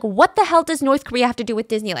 You're like, what the hell does North Korea have to do with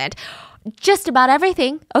Disneyland? Just about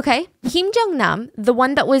everything, okay? Kim Jong-nam, the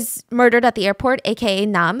one that was murdered at the airport, aka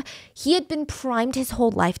Nam, he had been primed his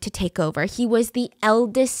whole life to take over. He was the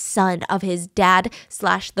eldest son of his dad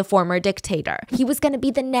 / the former dictator. He was going to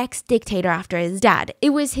be the next dictator after his dad.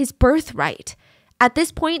 It was his birthright. At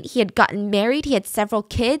this point, he had gotten married. He had several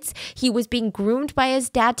kids. He was being groomed by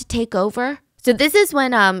his dad to take over. So this is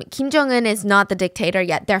when Kim Jong-un is not the dictator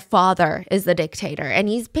yet. Their father is the dictator. And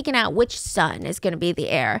he's picking out which son is going to be the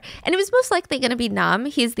heir. And it was most likely going to be Nam.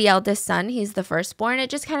 He's the eldest son. He's the firstborn.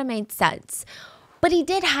 It just kind of made sense. But he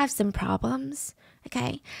did have some problems.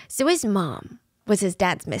 Okay. So his mom was his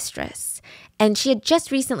dad's mistress. And she had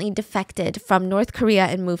just recently defected from North Korea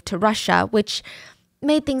and moved to Russia, which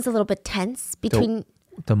made things a little bit tense between...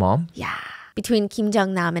 The mom? Yeah. Between Kim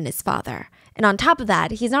Jong-nam and his father. And on top of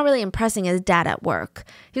that, he's not really impressing his dad at work.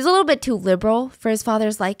 He's a little bit too liberal for his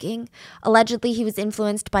father's liking. Allegedly, he was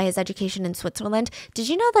influenced by his education in Switzerland. Did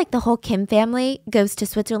you know, like, the whole Kim family goes to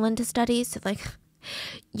Switzerland to study? So, like,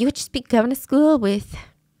 you would just be going to school with...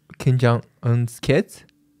 Kim Jong-un's kids?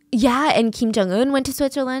 Yeah, and Kim Jong-un went to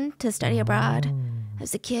Switzerland to study abroad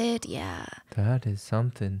as a kid, yeah. That is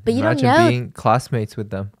something. But you Imagine don't know. Being classmates with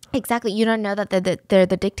them. Exactly. You don't know that they're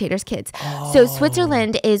the dictator's kids. So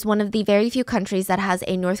Switzerland is one of the very few countries that has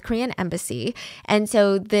a North Korean embassy. And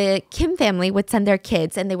so the Kim family would send their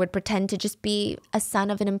kids and they would pretend to just be a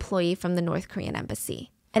son of an employee from the North Korean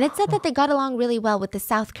embassy. And it said that they got along really well with the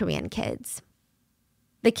South Korean kids.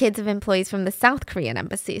 The kids of employees from the South Korean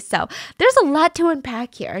embassy. So there's a lot to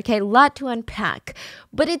unpack here, okay? A lot to unpack.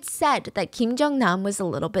 But it's said that Kim Jong-nam was a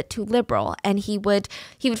little bit too liberal, and he would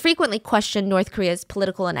frequently question North Korea's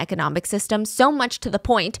political and economic system, so much to the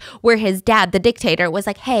point where his dad, the dictator, was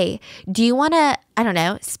like, hey, do you want to, I don't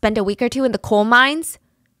know, spend a week or two in the coal mines?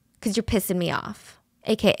 Because you're pissing me off.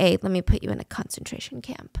 AKA, let me put you in a concentration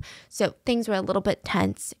camp. So things were a little bit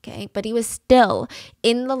tense, okay? But he was still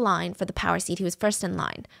in the line for the power seat. He was first in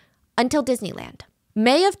line until Disneyland.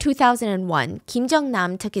 May of 2001, Kim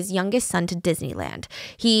Jong-nam took his youngest son to Disneyland.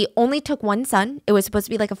 He only took one son. It was supposed to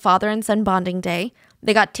be like a father and son bonding day.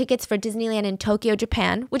 They got tickets for Disneyland in Tokyo,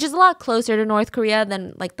 Japan, which is a lot closer to North Korea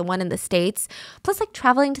than like the one in the States. Plus, like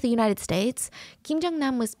traveling to the United States, Kim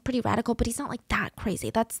Jong-nam was pretty radical, but he's not like that crazy.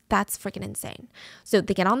 That's freaking insane. So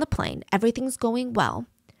they get on the plane. Everything's going well.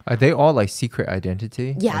 Are they all like secret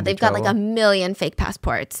identity? Yeah, they've got like a million fake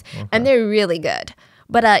passports, and they're really good.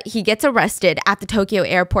 But he gets arrested at the Tokyo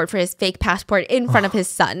airport for his fake passport in front of his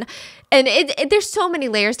son. And there's so many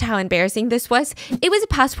layers to how embarrassing this was. It was a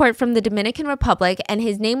passport from the Dominican Republic, and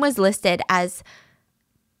his name was listed as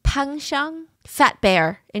Pangshang, fat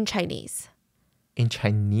bear in Chinese. In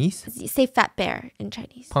Chinese? Say fat bear in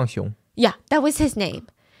Chinese. 胖熊. Yeah, that was his name.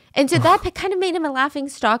 And so that kind of made him a laughing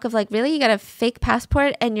stock of like, really, you got a fake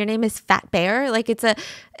passport and your name is Fat Bear? Like it's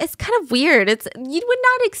kind of weird. You would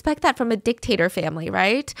not expect that from a dictator family,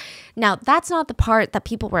 right? Now, that's not the part that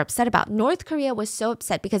people were upset about. North Korea was so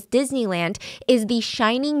upset because Disneyland is the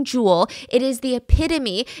shining jewel. It is the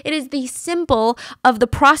epitome. It is the symbol of the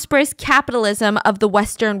prosperous capitalism of the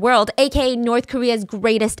Western world, aka North Korea's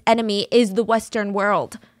greatest enemy is the Western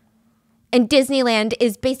world. And Disneyland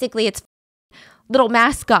is basically its little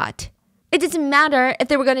mascot. It doesn't matter if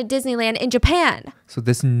they were going to Disneyland in Japan. So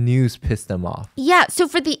this news pissed them off. Yeah, so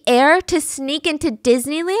for the heir to sneak into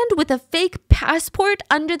Disneyland with a fake passport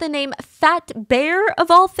under the name Fat Bear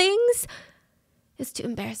of all things is too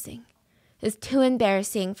embarrassing. It's too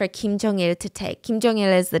embarrassing for Kim Jong-il to take. Kim Jong-il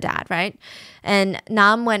is the dad, right? And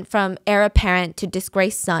Nam went from heir apparent to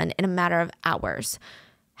disgraced son in a matter of hours.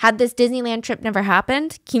 Had this Disneyland trip never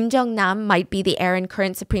happened, Kim Jong-nam might be the heir and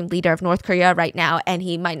current supreme leader of North Korea right now, and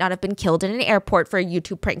he might not have been killed in an airport for a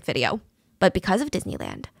YouTube prank video. But because of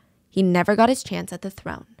Disneyland, he never got his chance at the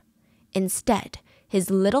throne. Instead, his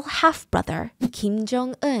little half-brother, Kim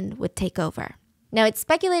Jong-un, would take over. Now, it's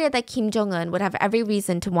speculated that Kim Jong-un would have every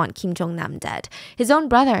reason to want Kim Jong-nam dead. His own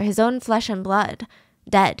brother, his own flesh and blood,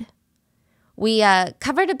 dead. We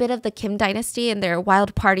covered a bit of the Kim dynasty and their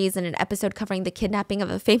wild parties in an episode covering the kidnapping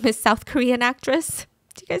of a famous South Korean actress.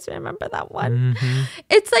 Do you guys remember that one? Mm-hmm.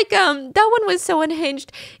 It's like, that one was so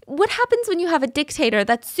unhinged. What happens when you have a dictator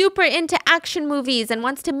that's super into action movies and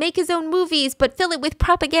wants to make his own movies, but fill it with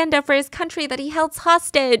propaganda for his country that he held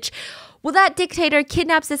hostage? Well, that dictator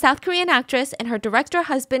kidnaps a South Korean actress and her director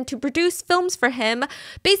husband to produce films for him,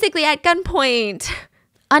 basically at gunpoint.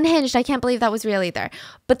 Unhinged, I can't believe that was real either.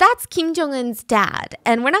 But that's Kim Jong-un's dad,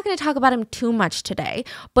 and we're not going to talk about him too much today,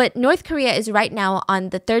 but North Korea is right now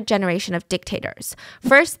on the third generation of dictators.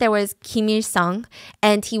 First, there was Kim Il-sung,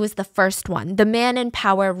 and he was the first one, the man in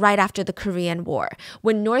power right after the Korean War.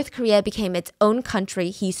 When North Korea became its own country,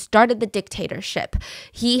 he started the dictatorship.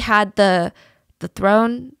 He had the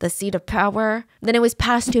throne, the seat of power. Then it was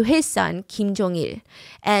passed to his son, Kim Jong-il.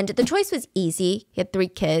 And the choice was easy. He had 3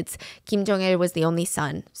 kids. Kim Jong-il was the only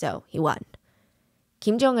son, so he won.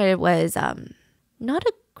 Kim Jong-il was not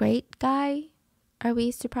a great guy. Are we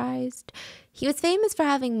surprised? He was famous for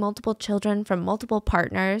having multiple children from multiple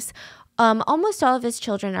partners. Almost all of his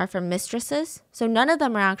children are from mistresses, so none of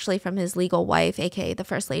them are actually from his legal wife, aka the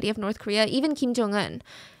First Lady of North Korea, even Kim Jong-un.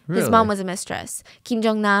 His mom was a mistress. Kim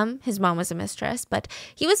Jong-nam, his mom was a mistress, but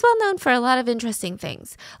he was well known for a lot of interesting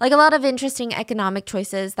things, like a lot of interesting economic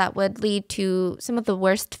choices that would lead to some of the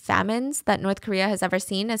worst famines that North Korea has ever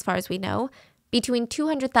seen, as far as we know. Between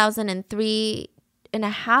 200,000 and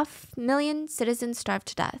 3.5 million citizens starved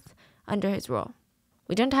to death under his rule.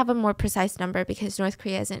 We don't have a more precise number because North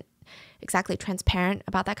Korea isn't exactly transparent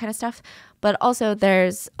about that kind of stuff. But also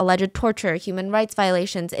there's alleged torture, human rights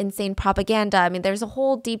violations, insane propaganda. I mean, there's a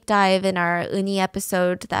whole deep dive in our Uni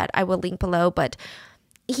episode that I will link below. But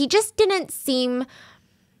he just didn't seem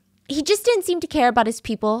he just didn't seem to care about his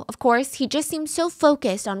people, of course. He just seemed so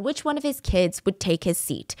focused on which one of his kids would take his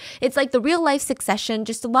seat. It's like the real life succession,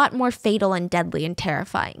 just a lot more fatal and deadly and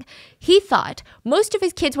terrifying. He thought most of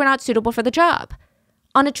his kids were not suitable for the job.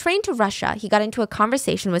 On a train to Russia, he got into a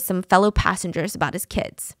conversation with some fellow passengers about his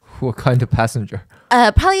kids. What kind of passenger?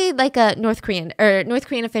 Probably like North Korean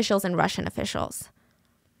officials and Russian officials.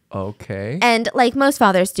 Okay. And like most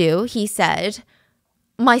fathers do, he said,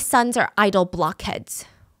 "My sons are idle blockheads,"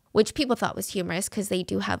 which people thought was humorous because they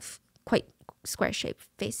do have quite square-shaped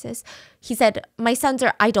faces. He said, "My sons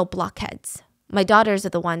are idle blockheads. My daughters are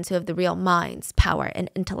the ones who have the real minds, power,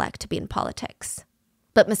 and intellect to be in politics."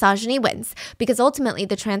 But misogyny wins, because ultimately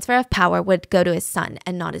the transfer of power would go to his son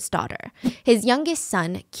and not his daughter. His youngest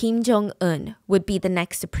son, Kim Jong-un, would be the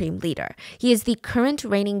next supreme leader. He is the current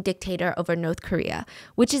reigning dictator over North Korea,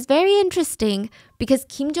 which is very interesting because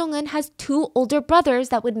Kim Jong-un has 2 older brothers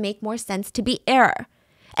that would make more sense to be heir.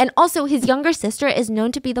 And also, his younger sister is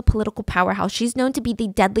known to be the political powerhouse. She's known to be the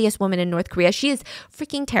deadliest woman in North Korea. She is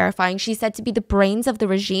freaking terrifying. She's said to be the brains of the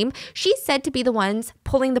regime. She's said to be the ones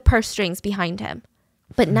pulling the purse strings behind him.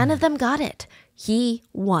 But none of them got it. He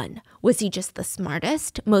won. Was he just the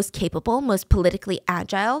smartest, most capable, most politically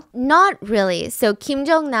agile? Not really. So Kim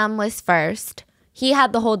Jong-nam was first. He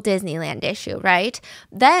had the whole Disneyland issue, right?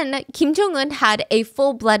 Then Kim Jong-un had a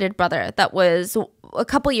full-blooded brother that was a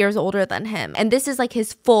couple years older than him. And this is like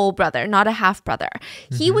his full brother, not a half-brother.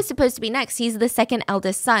 He was supposed to be next. He's the second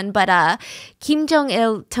eldest son. But Kim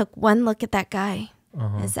Jong-il took one look at that guy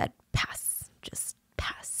and said, pass, just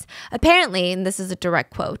pass. Apparently, and this is a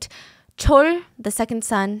direct quote, Chol, the second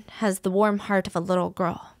son, has the warm heart of a little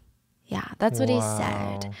girl. Yeah, that's what he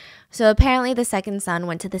said. So apparently the second son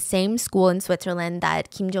went to the same school in Switzerland that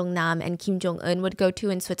Kim Jong-nam and Kim Jong-un would go to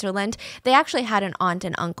in Switzerland. They actually had an aunt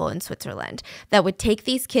and uncle in Switzerland that would take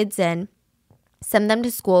these kids in, send them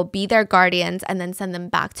to school, be their guardians, and then send them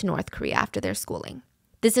back to North Korea after their schooling.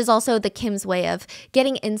 This is also the Kim's way of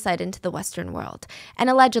getting insight into the Western world and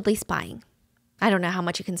allegedly spying. I don't know how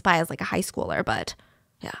much you can spy as like a high schooler, but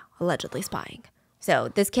yeah, allegedly spying. So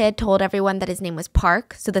this kid told everyone that his name was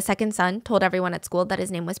Park. So the second son told everyone at school that his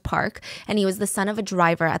name was Park, and he was the son of a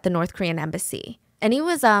driver at the North Korean embassy. And he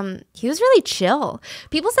was really chill.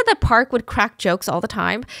 People said that Park would crack jokes all the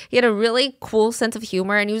time. He had a really cool sense of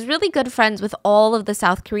humor, and he was really good friends with all of the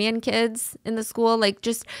South Korean kids in the school. Like,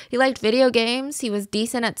 just, he liked video games. He was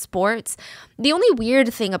decent at sports. The only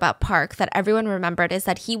weird thing about Park that everyone remembered is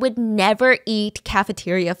that he would never eat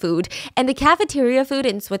cafeteria food. And the cafeteria food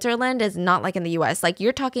in Switzerland is not like in the US. Like,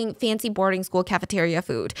 you're talking fancy boarding school cafeteria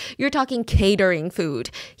food. You're talking catering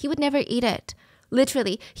food. He would never eat it.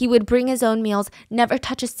 Literally, he would bring his own meals, never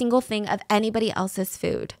touch a single thing of anybody else's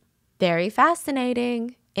food. Very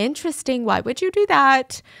fascinating. Interesting. Why would you do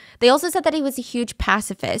that? They also said that he was a huge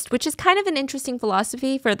pacifist, which is kind of an interesting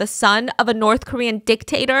philosophy for the son of a North Korean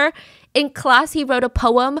dictator. In class, he wrote a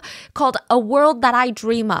poem called A World That I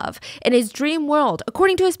Dream Of. And his dream world,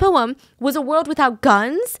 according to his poem, was a world without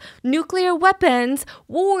guns, nuclear weapons,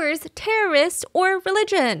 wars, terrorists, or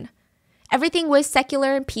religion. Everything was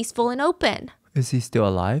secular and peaceful and open. Is he still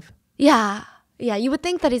alive? Yeah, you would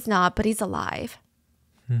think that he's not, but he's alive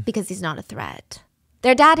because he's not a threat.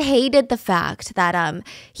 Their dad hated the fact that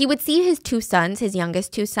he would see his 2 sons, his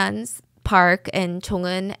youngest 2 sons, Park and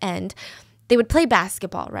Jong-un, and they would play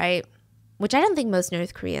basketball, right? Which I don't think most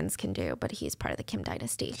North Koreans can do, but he's part of the Kim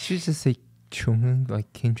dynasty. Should you just say Jong-un,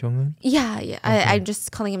 like Kim Jong-un? Yeah. Okay. I'm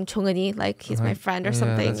just calling him Jong-un, like he's my friend or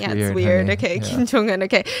something. Yeah, it's weird. Okay, yeah. Kim Jong-un.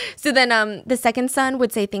 Okay. So then the second son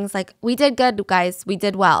would say things like, "We did good, guys. We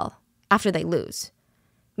did well," after they lose.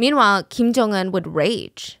 Meanwhile, Kim Jong-un would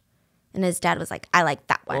rage. And his dad was like, "I like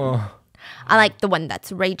that one. Oh. I like the one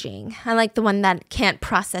that's raging. I like the one that can't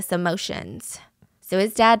process emotions." So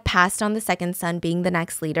his dad passed on the second son being the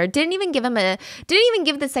next leader. Didn't even give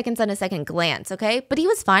the second son a second glance, okay? But he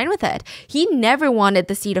was fine with it. He never wanted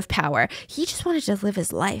the seat of power. He just wanted to live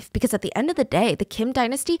his life because at the end of the day, the Kim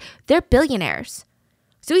dynasty, they're billionaires.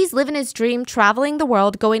 So he's living his dream, traveling the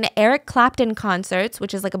world, going to Eric Clapton concerts,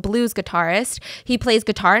 which is like a blues guitarist. He plays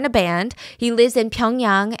guitar in a band. He lives in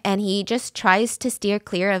Pyongyang, and he just tries to steer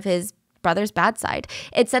clear of his brother's bad side.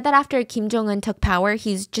 It said that after Kim Jong-un took power,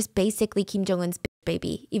 he's just basically Kim Jong-un's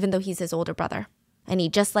baby, even though he's his older brother. And he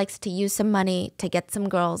just likes to use some money to get some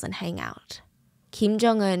girls and hang out. Kim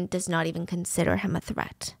Jong-un does not even consider him a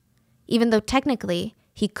threat, even though technically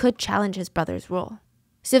he could challenge his brother's rule.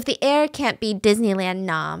 So if the heir can't be Disneyland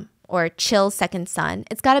Nam or chill second son.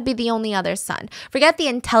 It's got to be the only other son. Forget the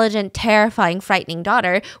intelligent, terrifying, frightening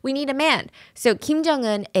daughter. We need a man. So Kim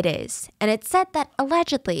Jong-un it is. And it's said that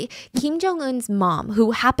allegedly, Kim Jong-un's mom,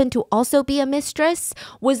 who happened to also be a mistress,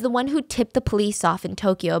 was the one who tipped the police off in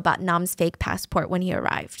Tokyo about Nam's fake passport when he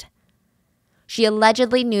arrived. She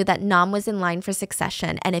allegedly knew that Nam was in line for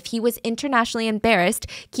succession, and if he was internationally embarrassed,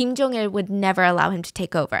 Kim Jong-il would never allow him to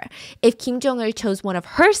take over. If Kim Jong-il chose one of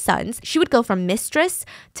her sons, she would go from mistress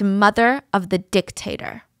to mother of the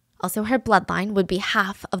dictator. Also, her bloodline would be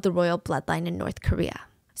half of the royal bloodline in North Korea.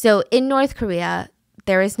 So in North Korea,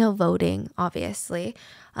 there is no voting, obviously.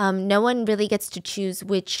 No one really gets to choose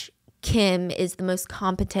which Kim is the most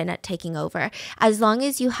competent at taking over. As long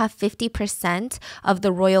as you have 50% of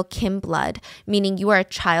the royal Kim blood, meaning you are a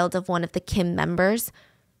child of one of the Kim members,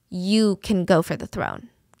 you can go for the throne.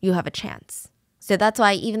 You have a chance. So that's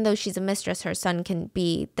why even though she's a mistress, her son can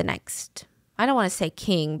be the next, I don't want to say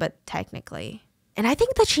king, but technically. And I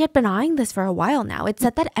think that she had been eyeing this for a while now. It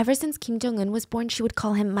said that ever since Kim Jong-un was born, she would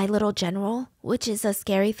call him my little general, which is a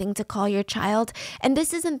scary thing to call your child. And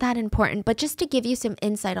this isn't that important, but just to give you some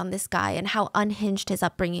insight on this guy and how unhinged his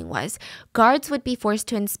upbringing was, guards would be forced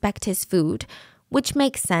to inspect his food, which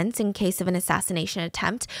makes sense in case of an assassination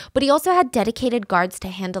attempt, but he also had dedicated guards to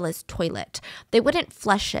handle his toilet. They wouldn't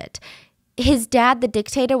flush it. His dad, the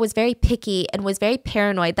dictator, was very picky and was very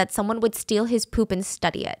paranoid that someone would steal his poop and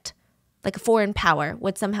study it. Like a foreign power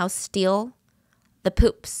would somehow steal the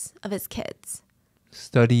poops of his kids.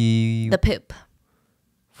 Study the poop.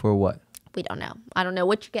 For what? We don't know. I don't know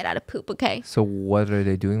what you get out of poop, okay? So what are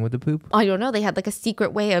they doing with the poop? I don't know. They had like a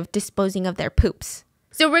secret way of disposing of their poops.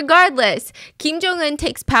 So regardless, Kim Jong-un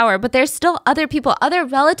takes power, but there's still other people, other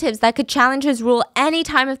relatives that could challenge his rule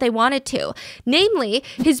anytime if they wanted to. Namely,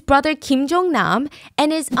 his brother Kim Jong-nam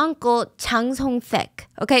and his uncle Chang Song-sik.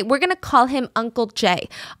 Okay, we're going to call him Uncle Jay.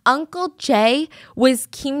 Uncle Jay was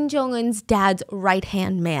Kim Jong-un's dad's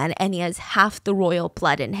right-hand man, and he has half the royal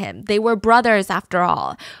blood in him. They were brothers after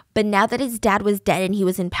all. But now that his dad was dead and he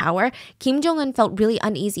was in power, Kim Jong-un felt really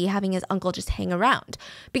uneasy having his uncle just hang around.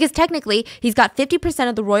 Because technically, he's got 50%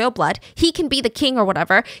 of the royal blood. He can be the king or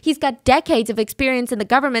whatever. He's got decades of experience in the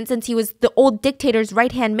government since he was the old dictator's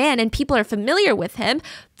right-hand man and people are familiar with him.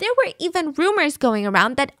 There were even rumors going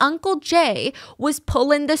around that Uncle Jay was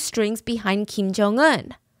pulling the strings behind Kim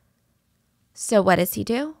Jong-un. So what does he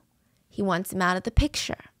do? He wants him out of the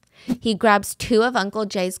picture. He grabs two of Uncle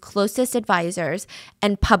Jay's closest advisors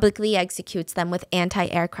and publicly executes them with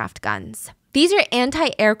anti-aircraft guns. These are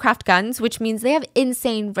anti-aircraft guns, which means they have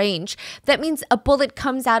insane range. That means a bullet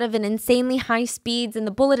comes out of an insanely high speeds and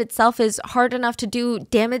the bullet itself is hard enough to do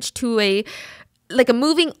damage to a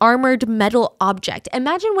moving armored metal object.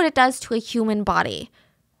 Imagine what it does to a human body.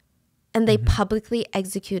 And they publicly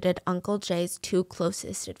executed Uncle Jay's two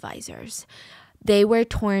closest advisors. They were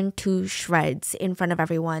torn to shreds in front of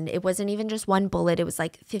everyone. It wasn't even just one bullet. It was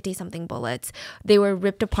like 50-something bullets. They were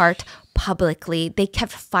ripped apart publicly. They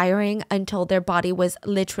kept firing until their body was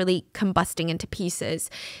literally combusting into pieces.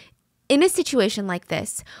 In a situation like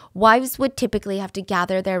this, wives would typically have to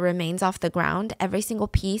gather their remains off the ground, every single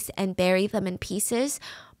piece, and bury them in pieces.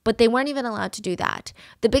 But they weren't even allowed to do that.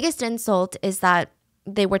 The biggest insult is that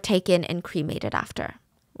they were taken and cremated after,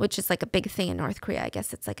 which is like a big thing in North Korea. I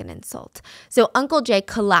guess it's like an insult. So Uncle Jay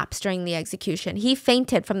collapsed during the execution. He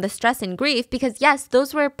fainted from the stress and grief because, yes,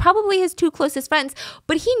 those were probably his two closest friends,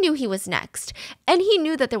 but he knew he was next. And he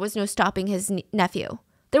knew that there was no stopping his nephew.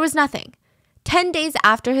 There was nothing. 10 days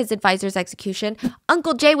after his advisor's execution,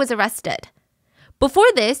 Uncle Jay was arrested. Before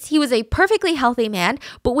this, he was a perfectly healthy man,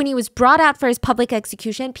 but when he was brought out for his public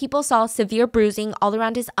execution, people saw severe bruising all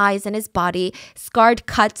around his eyes and his body, scarred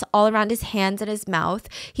cuts all around his hands and his mouth.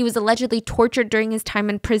 He was allegedly tortured during his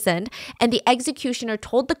time in prison, and the executioner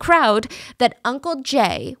told the crowd that Uncle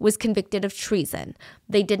Jay was convicted of treason.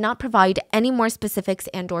 They did not provide any more specifics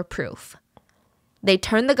and/or proof. They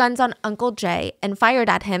turned the guns on Uncle Jay and fired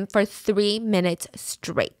at him for 3 minutes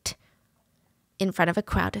straight in front of a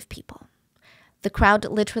crowd of people. The crowd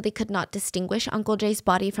literally could not distinguish Uncle Jay's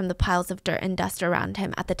body from the piles of dirt and dust around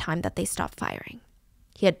him at the time that they stopped firing.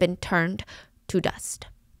 He had been turned to dust.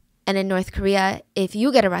 And in North Korea, if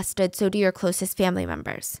you get arrested, so do your closest family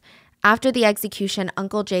members. After the execution,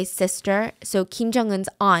 Uncle Jay's sister, so Kim Jong-un's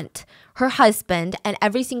aunt, her husband, and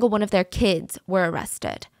every single one of their kids were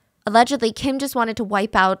arrested. Allegedly, Kim just wanted to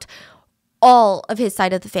wipe out all of his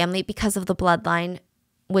side of the family because of the bloodline,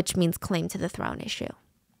 which means claim to the throne issue.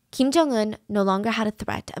 Kim Jong-un no longer had a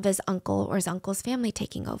threat of his uncle or his uncle's family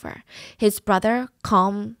taking over. His brother,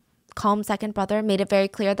 calm calm second brother, made it very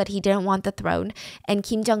clear that he didn't want the throne, and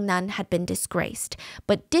Kim Jong-nam had been disgraced.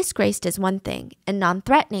 But disgraced is one thing, and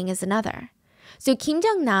non-threatening is another. So Kim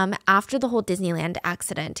Jong-nam, after the whole Disneyland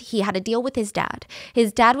accident, he had a deal with his dad.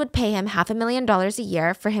 His dad would pay him $500,000 a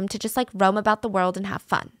year for him to just like roam about the world and have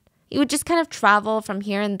fun. He would just kind of travel from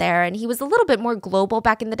here and there, and he was a little bit more global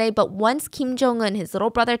back in the day, but once Kim Jong-un, his little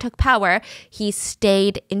brother, took power, he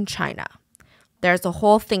stayed in China. There's a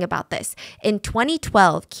whole thing about this. In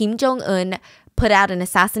 2012, Kim Jong-un put out an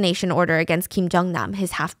assassination order against Kim Jong-nam,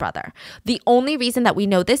 his half-brother. The only reason that we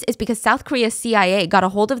know this is because South Korea's CIA got a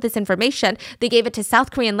hold of this information. They gave it to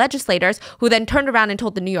South Korean legislators, who then turned around and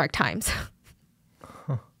told the New York Times.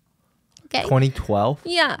 Okay. 2012?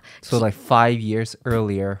 Yeah. So like 5 years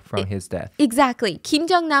earlier from his death. Exactly. Kim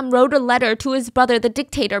Jong-nam wrote a letter to his brother, the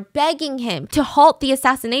dictator, begging him to halt the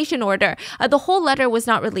assassination order. The whole letter was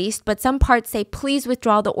not released, but some parts say, please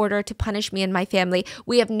withdraw the order to punish me and my family.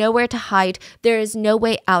 We have nowhere to hide. There is no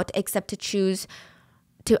way out except to choose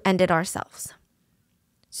to end it ourselves.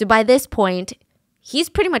 So by this point, he's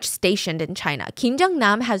pretty much stationed in China. Kim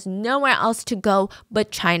Jong-nam has nowhere else to go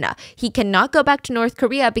but China. He cannot go back to North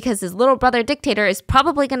Korea because his little brother dictator is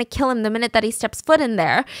probably going to kill him the minute that he steps foot in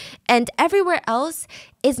there. And everywhere else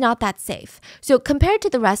is not that safe. So compared to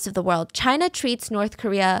the rest of the world, China treats North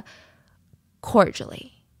Korea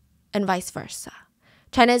cordially and vice versa.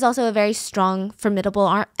 China is also a very strong,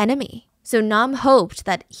 formidable enemy. So Nam hoped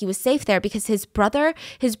that he was safe there because his brother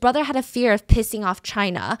had a fear of pissing off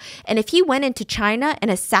China. And if he went into China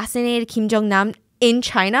and assassinated Kim Jong-nam in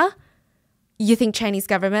China, you think Chinese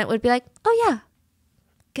government would be like, oh yeah,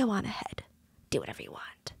 go on ahead. Do whatever you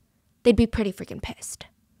want. They'd be pretty freaking pissed.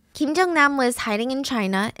 Kim Jong-nam was hiding in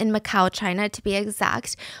China, in Macau, China to be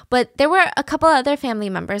exact, but there were a couple other family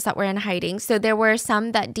members that were in hiding. So there were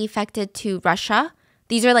some that defected to Russia.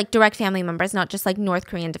 These are like direct family members, not just like North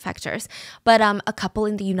Korean defectors, but a couple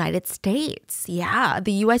in the United States. Yeah,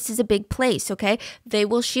 the US is a big place, okay? They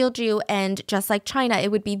will shield you, and just like China,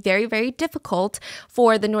 it would be very, very difficult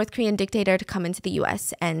for the North Korean dictator to come into the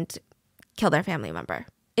US and kill their family member.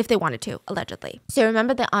 If they wanted to, allegedly. So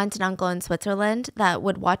remember the aunt and uncle in Switzerland that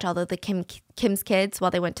would watch all of the Kim's kids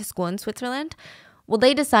while they went to school in Switzerland? Well,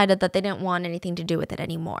 they decided that they didn't want anything to do with it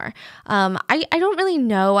anymore. I don't really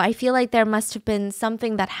know. I feel like there must have been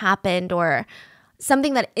something that happened or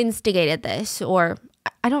something that instigated this, or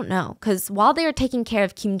I don't know. Because while they are taking care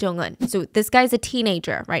of Kim Jong-un, so this guy's a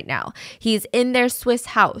teenager right now. He's in their Swiss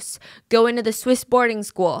house, going to the Swiss boarding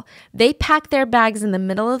school. They pack their bags in the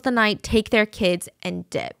middle of the night, take their kids, and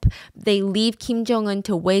dip. They leave Kim Jong-un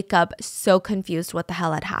to wake up so confused what the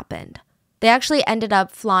hell had happened. They actually ended up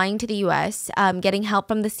flying to the U.S., getting help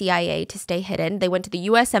from the CIA to stay hidden. They went to the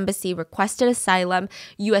U.S. Embassy, requested asylum.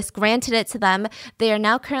 U.S. granted it to them. They are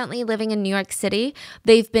now currently living in New York City.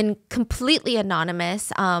 They've been completely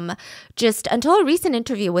anonymous, just until a recent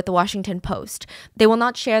interview with the Washington Post. They will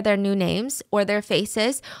not share their new names or their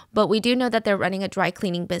faces, but we do know that they're running a dry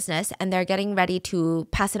cleaning business, and they're getting ready to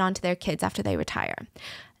pass it on to their kids after they retire.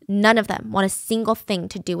 None of them want a single thing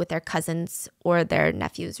to do with their cousins or their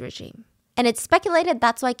nephew's regime. And it's speculated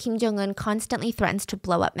that's why Kim Jong-un constantly threatens to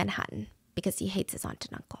blow up Manhattan, because he hates his aunt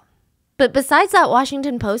and uncle. But besides that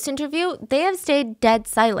Washington Post interview, they have stayed dead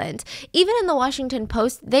silent. Even in the Washington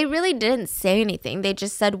Post, they really didn't say anything. They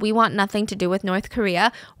just said, we want nothing to do with North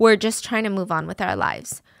Korea. We're just trying to move on with our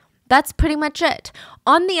lives. That's pretty much it.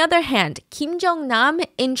 On the other hand, Kim Jong-nam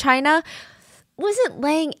in China wasn't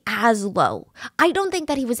laying as low. I don't think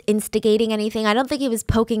that he was instigating anything. I don't think he was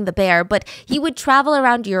poking the bear, but he would travel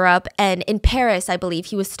around Europe, and in Paris, I believe,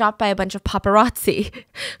 he was stopped by a bunch of paparazzi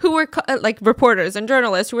who were like reporters and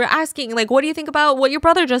journalists who were asking, like, what do you think about what your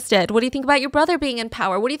brother just did? What do you think about your brother being in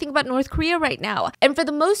power? What do you think about North Korea right now? And for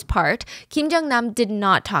the most part, Kim Jong-nam did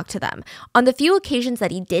not talk to them. On the few occasions that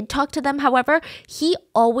he did talk to them, however, he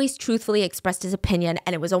always truthfully expressed his opinion,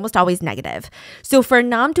 and it was almost always negative. So for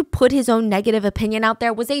Nam to put his own negative opinion out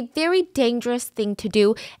there was a very dangerous thing to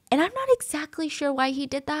do, and I'm not exactly sure why he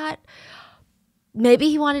did that. Maybe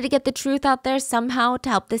he wanted to get the truth out there somehow to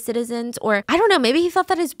help the citizens, or I don't know, maybe he thought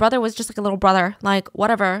that his brother was just like a little brother, like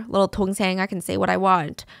whatever, little Tongsang, I can say what I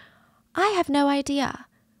want. I have no idea.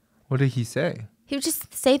 What did he say? He would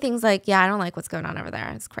just say things like, yeah, I don't like what's going on over there.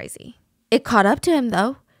 It's crazy. It caught up to him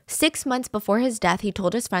though. 6 months before his death, he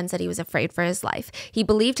told his friends that he was afraid for his life. He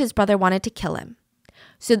believed his brother wanted to kill him.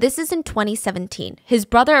 So this is in 2017. His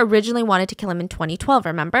brother originally wanted to kill him in 2012,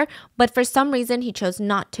 remember? But for some reason, he chose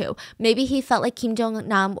not to. Maybe he felt like Kim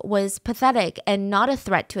Jong-nam was pathetic and not a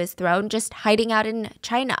threat to his throne, just hiding out in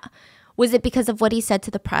China. Was it because of what he said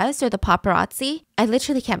to the press or the paparazzi? I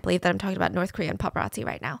literally can't believe that I'm talking about North Korean paparazzi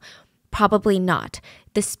right now. Probably not.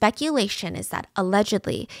 The speculation is that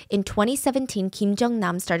allegedly in 2017, Kim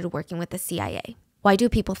Jong-nam started working with the CIA. Why do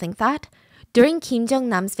people think that? During Kim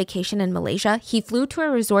Jong-nam's vacation in Malaysia, he flew to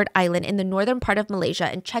a resort island in the northern part of Malaysia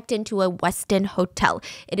and checked into a Westin hotel.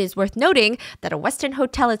 It is worth noting that a Westin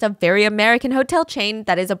hotel is a very American hotel chain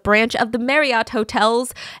that is a branch of the Marriott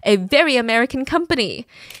Hotels, a very American company.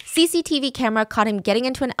 CCTV camera caught him getting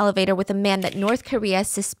into an elevator with a man that North Korea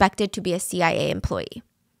suspected to be a CIA employee.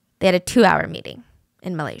 They had a 2-hour meeting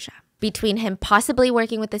in Malaysia. Between him possibly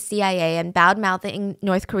working with the CIA and bad-mouthing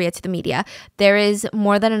North Korea to the media, there is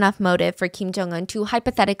more than enough motive for Kim Jong-un to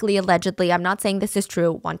hypothetically, allegedly, I'm not saying this is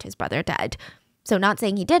true, want his brother dead. So not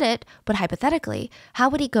saying he did it, but hypothetically, how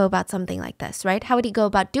would he go about something like this, right? How would he go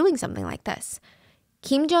about doing something like this?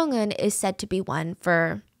 Kim Jong-un is said to be one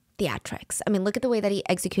for theatrics. I mean, look at the way that he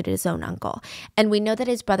executed his own uncle. And we know that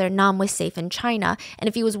his brother Nam was safe in China. And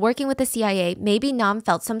if he was working with the CIA, maybe Nam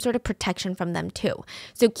felt some sort of protection from them too.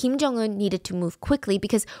 So Kim Jong-un needed to move quickly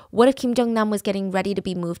because what if Kim Jong-nam was getting ready to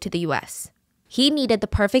be moved to the US? He needed the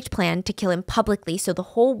perfect plan to kill him publicly so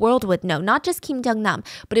the whole world would know, not just Kim Jong-nam,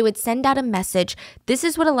 but it would send out a message. This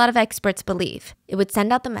is what a lot of experts believe. It would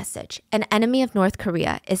send out the message. An enemy of North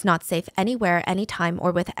Korea is not safe anywhere, anytime,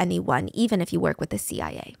 or with anyone, even if you work with the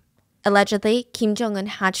CIA. Allegedly, Kim Jong-un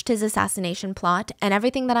hatched his assassination plot, and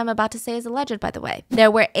everything that I'm about to say is alleged, by the way. There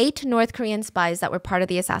were 8 North Korean spies that were part of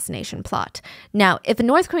the assassination plot. Now, if a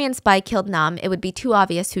North Korean spy killed Nam, it would be too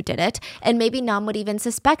obvious who did it, and maybe Nam would even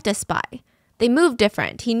suspect a spy. They moved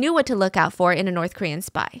different. He knew what to look out for in a North Korean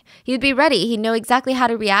spy. He would be ready. He'd know exactly how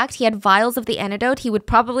to react. He had vials of the antidote. He would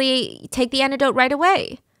probably take the antidote right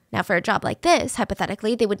away. Now, for a job like this,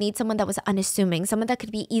 hypothetically, they would need someone that was unassuming, someone that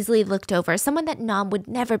could be easily looked over, someone that Nam would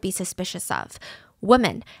never be suspicious of.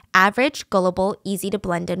 Women, average, gullible, easy to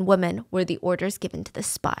blend in women were the orders given to the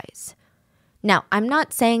spies. Now, I'm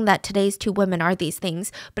not saying that today's 2 women are these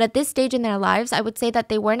things, but at this stage in their lives, I would say that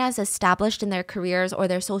they weren't as established in their careers or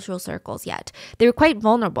their social circles yet. They were quite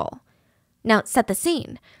vulnerable. Now, set the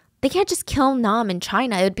scene. They can't just kill Nam in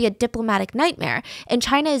China. It would be a diplomatic nightmare. And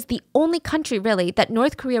China is the only country, really, that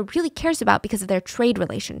North Korea really cares about because of their trade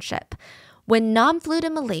relationship. When Nam flew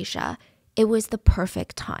to Malaysia, it was the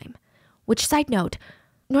perfect time. Which, side note,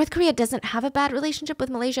 North Korea doesn't have a bad relationship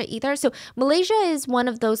with Malaysia either. So Malaysia is one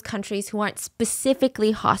of those countries who aren't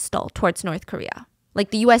specifically hostile towards North Korea.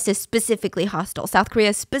 Like the US is specifically hostile. South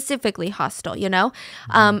Korea is specifically hostile, you know?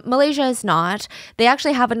 Malaysia is not. They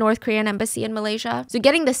actually have a North Korean embassy in Malaysia. So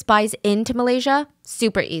getting the spies into Malaysia,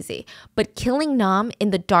 super easy. But killing Nam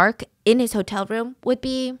in the dark in his hotel room would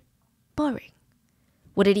be boring.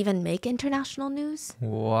 Would it even make international news?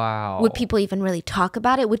 Wow. Would people even really talk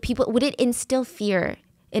about it? Would it instill fear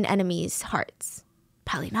in enemies' hearts?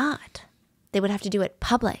 Probably not. They would have to do it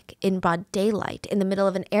public, in broad daylight, in the middle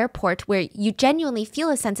of an airport where you genuinely feel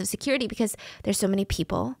a sense of security because there's so many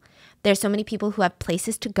people. There's so many people who have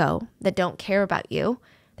places to go that don't care about you.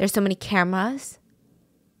 There's so many cameras.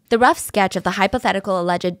 The rough sketch of the hypothetical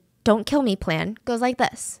alleged don't kill me plan goes like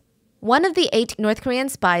this. One of the 8 North Korean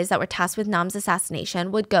spies that were tasked with Nam's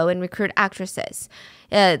assassination would go and recruit actresses.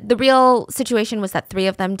 The real situation was that 3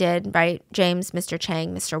 of them did, right? James, Mr.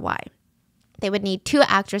 Chang, Mr. Y. They would need 2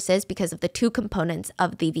 actresses because of the 2 components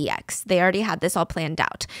of the VX. They already had this all planned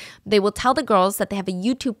out. They will tell the girls that they have a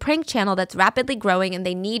YouTube prank channel that's rapidly growing and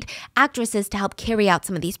they need actresses to help carry out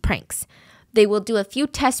some of these pranks. They will do a few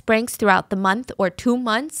test pranks throughout the month or 2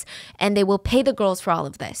 months, and they will pay the girls for all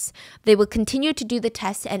of this. They will continue to do the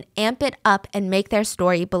tests and amp it up and make their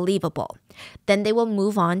story believable. Then they will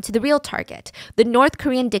move on to the real target, the North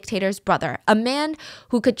Korean dictator's brother, a man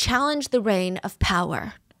who could challenge the reign of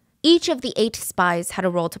power. Each of the 8 spies had a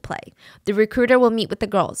role to play. The recruiter will meet with the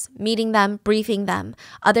girls, meeting them, briefing them.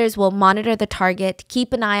 Others will monitor the target,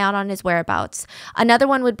 keep an eye out on his whereabouts. Another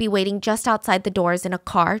one would be waiting just outside the doors in a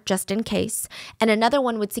car, just in case. And another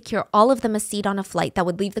one would secure all of them a seat on a flight that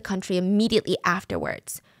would leave the country immediately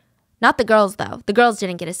afterwards. Not the girls, though. The girls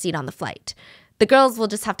didn't get a seat on the flight. The girls will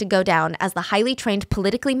just have to go down as the highly trained,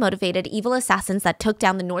 politically motivated, evil assassins that took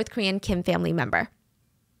down the North Korean Kim family member.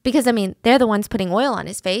 Because, I mean, they're the ones putting oil on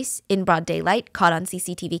his face in broad daylight, caught on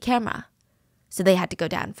CCTV camera. So they had to go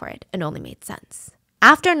down for it. It only made sense.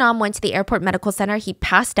 After Nam went to the airport medical center, he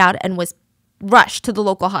passed out and was rushed to the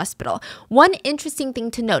local hospital. One interesting thing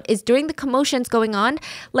to note is during the commotions going on,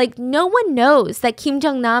 no one knows that Kim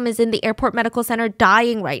Jong-nam is in the airport medical center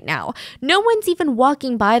dying right now. No one's even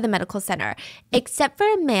walking by the medical center, except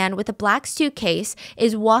for a man with a black suitcase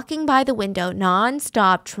is walking by the window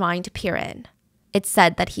non-stop trying to peer in. It's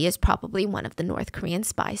said that he is probably one of the North Korean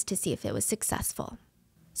spies to see if it was successful.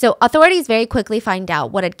 So authorities very quickly find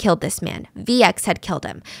out what had killed this man. VX had killed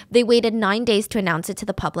him. They waited 9 days to announce it to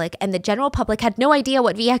the public, and the general public had no idea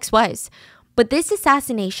what VX was. But this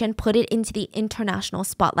assassination put it into the international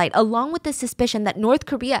spotlight, along with the suspicion that North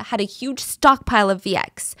Korea had a huge stockpile of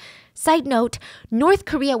VX. Side note, North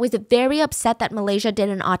Korea was very upset that Malaysia did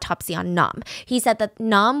an autopsy on Nam. He said that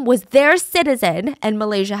Nam was their citizen and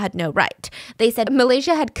Malaysia had no right. They said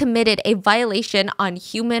Malaysia had committed a violation on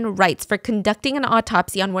human rights for conducting an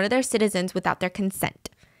autopsy on one of their citizens without their consent.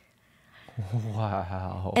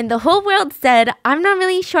 Wow. And the whole world said, I'm not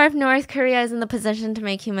really sure if North Korea is in the position to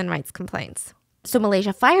make human rights complaints. So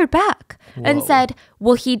Malaysia fired back and said,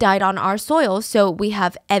 well, he died on our soil, so we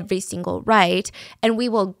have every single right, and we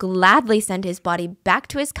will gladly send his body back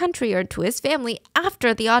to his country or to his family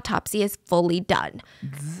after the autopsy is fully done.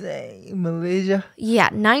 Dang, Malaysia. Yeah,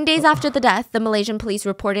 9 days after the death, the Malaysian police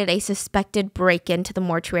reported a suspected break-in to the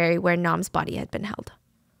mortuary where Nam's body had been held.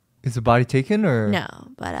 Is the body taken or? No,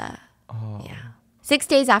 but yeah. 6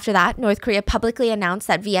 days after that, North Korea publicly announced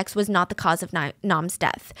that VX was not the cause of Nam's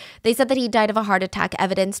death. They said that he died of a heart attack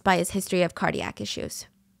evidenced by his history of cardiac issues.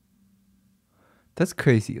 That's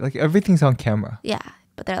crazy. Like everything's on camera. Yeah,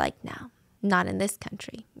 but they're like, no, not in this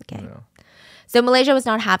country. Okay. No. So Malaysia was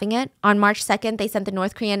not having it. On March 2nd, they sent the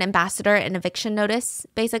North Korean ambassador an eviction notice,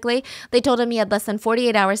 basically. They told him he had less than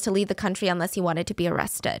 48 hours to leave the country unless he wanted to be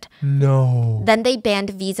arrested. No. Then they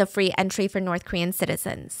banned visa-free entry for North Korean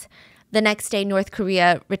citizens. The next day, North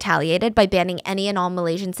Korea retaliated by banning any and all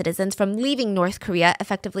Malaysian citizens from leaving North Korea,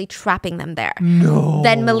 effectively trapping them there. No.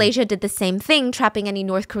 Then Malaysia did the same thing, trapping any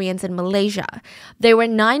North Koreans in Malaysia. There were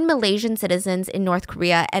 9 Malaysian citizens in North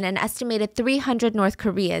Korea and an estimated 300 North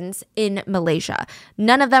Koreans in Malaysia.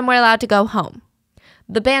 None of them were allowed to go home.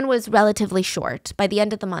 The ban was relatively short. By the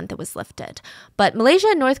end of the month, it was lifted. But Malaysia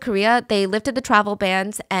and North Korea, they lifted the travel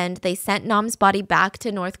bans and they sent Nam's body back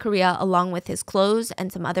to North Korea along with his clothes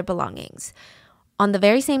and some other belongings. On the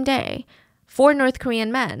very same day, 4 North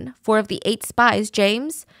Korean men, 4 of the 8 spies,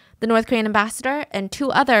 James, the North Korean ambassador, and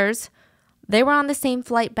 2 others, they were on the same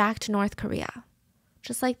flight back to North Korea.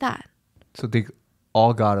 Just like that. So they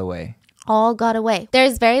all got away. All got away.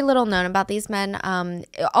 There's very little known about these men.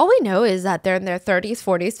 All we know is that they're in their 30s,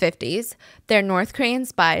 40s, 50s. They're North Korean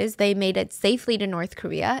spies. They made it safely to North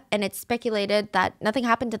Korea, and it's speculated that nothing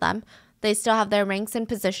happened to them. They still have their ranks and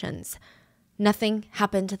positions. Nothing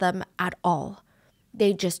happened to them at all.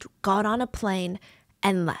 They just got on a plane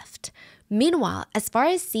and left. Meanwhile, as far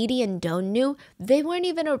as Sidi and Don knew, they weren't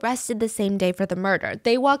even arrested the same day for the murder.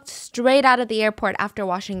 They walked straight out of the airport after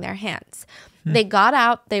washing their hands. They got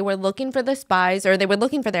out, they were looking for the spies, or they were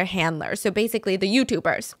looking for their handlers. So basically the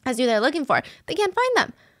YouTubers. That's who they're looking for. They can't find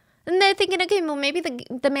them. And they're thinking, okay, well, maybe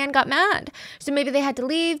the man got mad. So maybe they had to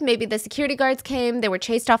leave. Maybe the security guards came. They were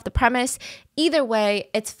chased off the premise. Either way,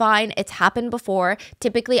 it's fine. It's happened before.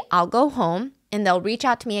 Typically, I'll go home and they'll reach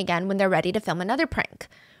out to me again when they're ready to film another prank.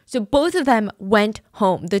 So both of them went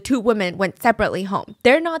home. The 2 women went separately home.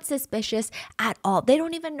 They're not suspicious at all. They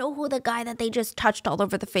don't even know who the guy that they just touched all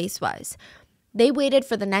over the face was. They waited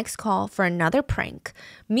for the next call for another prank.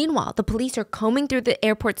 Meanwhile, the police are combing through the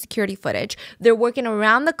airport security footage. They're working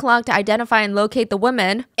around the clock to identify and locate the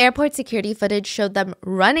women. Airport security footage showed them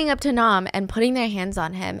running up to Nam and putting their hands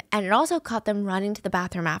on him, and it also caught them running to the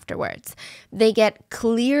bathroom afterwards. They get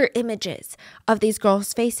clear images of these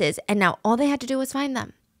girls' faces, and now all they had to do was find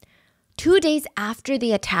them. 2 days after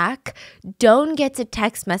the attack, Don gets a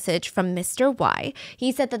text message from Mr. Y.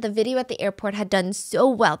 He said that the video at the airport had done so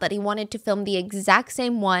well that he wanted to film the exact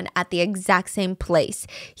same one at the exact same place.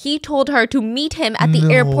 He told her to meet him at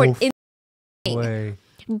the airport in way.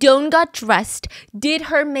 Don got dressed, did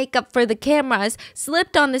her makeup for the cameras,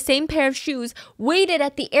 slipped on the same pair of shoes, waited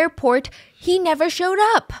at the airport. He never showed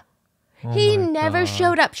up. He never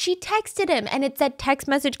showed up. She texted him and it said text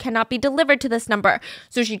message cannot be delivered to this number.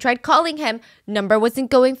 So she tried calling him. Number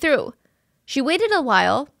wasn't going through. She waited a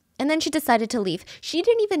while and then she decided to leave. She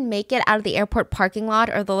didn't even make it out of the airport parking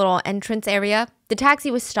lot or the little entrance area. The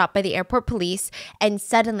taxi was stopped by the airport police and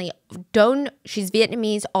suddenly she's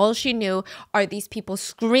Vietnamese. All she knew are these people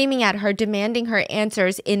screaming at her, demanding her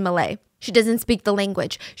answers in Malay. She doesn't speak the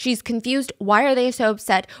language. She's confused. Why are they so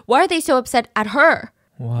upset? Why are they so upset at her?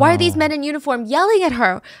 Wow. Why are these men in uniform yelling at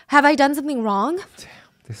her? Have I done something wrong? Damn,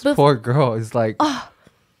 this poor girl is like... I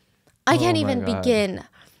can't even begin.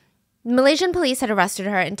 Malaysian police had arrested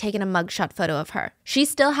her and taken a mugshot photo of her. She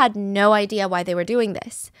still had no idea why they were doing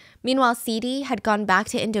this. Meanwhile, Sidi had gone back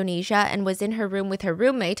to Indonesia and was in her room with her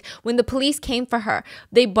roommate when the police came for her.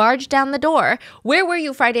 They barged down the door. Where were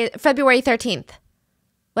you February 13th?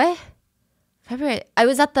 What? February? I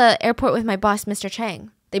was at the airport with my boss, Mr.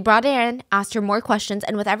 Chang. They brought her in, asked her more questions,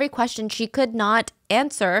 and with every question she could not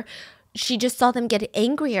answer, she just saw them get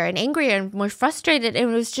angrier and angrier and more frustrated.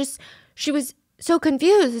 And it was just, she was so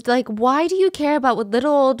confused. Like, why do you care about what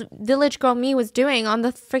little old village girl me was doing on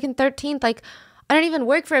the freaking 13th? Like, I don't even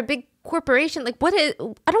work for a big corporation. Like, I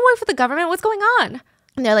don't work for the government. What's going on?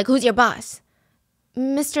 And they're like, who's your boss?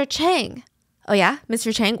 Mr. Chang. Oh yeah,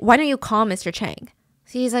 Mr. Chang? Why don't you call Mr. Chang?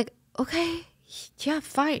 So he's like, okay, yeah,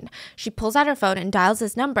 fine. She pulls out her phone and dials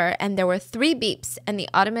his number, and there were 3 beeps, and the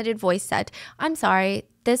automated voice said, I'm sorry,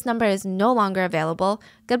 this number is no longer available.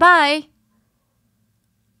 Goodbye.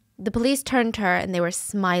 The police turned to her and they were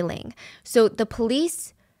smiling. So the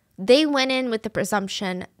police, they went in with the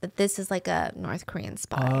presumption that this is like a North Korean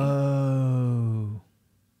spy. Oh.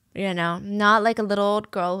 You know, not like a little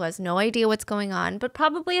old girl who has no idea what's going on, but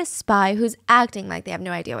probably a spy who's acting like they have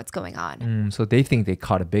no idea what's going on. So they think they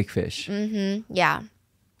caught a big fish. Yeah.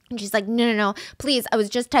 And she's like, no, please, I was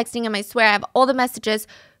just texting him. I swear I have all the messages.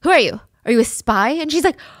 Who are you? Are you a spy? And she's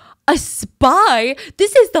like, a spy?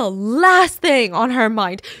 This is the last thing on her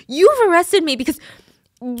mind. You've arrested me because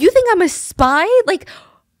you think I'm a spy? Like,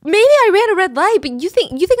 maybe I ran a red light, but you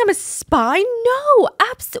think I'm a spy? No,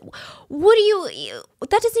 absolutely.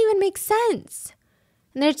 That doesn't even make sense.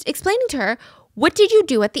 And they're explaining to her, what did you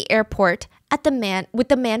do at the airport with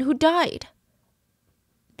the man who died?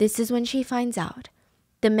 This is when she finds out.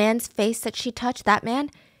 The man's face that she touched, that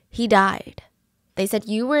man, he died. They said,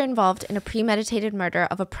 you were involved in a premeditated murder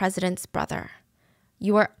of a president's brother.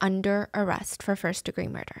 You are under arrest for first-degree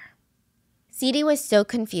murder. Sadie was so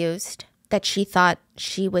confused that she thought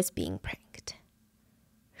she was being pranked.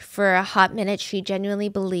 For a hot minute, she genuinely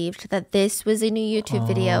believed that this was a new YouTube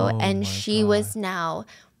video, and she was now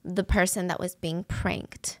the person that was being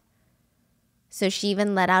pranked. So she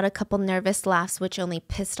even let out a couple nervous laughs, which only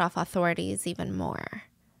pissed off authorities even more.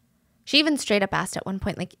 She even straight up asked at one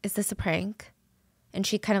point, like, is this a prank? And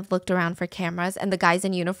she kind of looked around for cameras, and the guys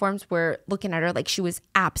in uniforms were looking at her like she was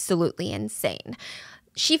absolutely insane.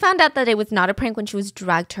 She found out that it was not a prank when she was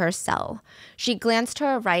dragged to her cell. She glanced to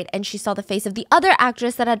her right, and she saw the face of the other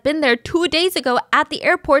actress that had been there 2 days ago at the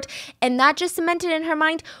airport, and that just cemented in her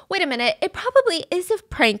mind, wait a minute, it probably is a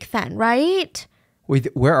prank then, right? Wait,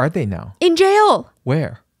 where are they now? In jail.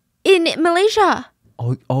 Where? In Malaysia.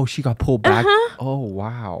 Oh, she got pulled back. Oh,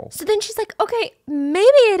 wow. So then she's like, okay, maybe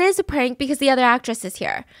it is a prank because the other actress is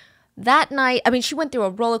here. That night, I mean, she went through a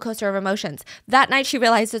roller coaster of emotions. That night, she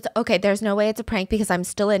realized, okay, there's no way it's a prank because I'm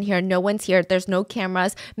still in here. No one's here. There's no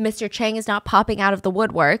cameras. Mr. Chang is not popping out of the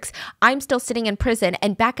woodworks. I'm still sitting in prison.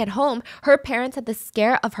 And back at home, her parents had the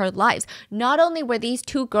scare of her lives. Not only were these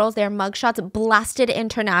 2 girls, their mugshots blasted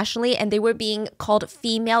internationally, and they were being called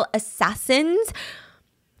female assassins,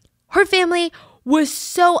 her family was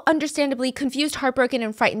so understandably confused, heartbroken,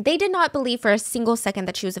 and frightened. They did not believe for a single second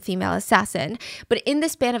that she was a female assassin. But in the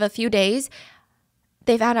span of a few days,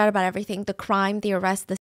 they found out about everything. The crime, the arrest,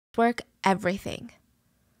 the work, everything.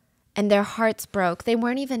 And their hearts broke. They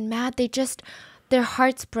weren't even mad. Their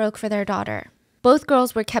hearts broke for their daughter. Both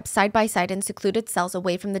girls were kept side by side in secluded cells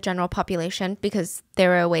away from the general population because they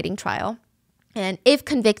were awaiting trial. And if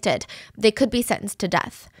convicted, they could be sentenced to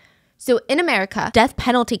death. So in America, death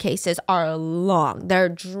penalty cases are long. They're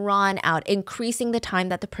drawn out, increasing the time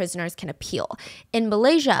that the prisoners can appeal. In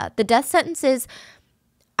Malaysia, the death sentences,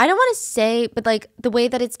 I don't want to say, but like the way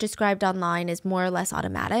that it's described online is more or less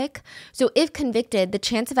automatic. So if convicted, the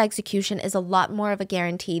chance of execution is a lot more of a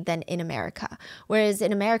guarantee than in America. Whereas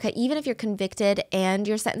in America, even if you're convicted and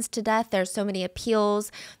you're sentenced to death, there's so many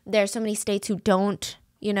appeals. There's so many states who don't,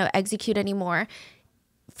 execute anymore.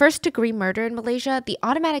 First-degree murder in Malaysia, the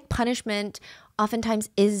automatic punishment oftentimes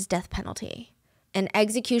is death penalty. And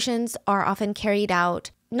executions are often carried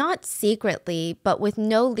out not secretly, but with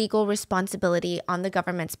no legal responsibility on the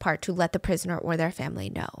government's part to let the prisoner or their family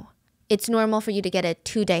know. It's normal for you to get a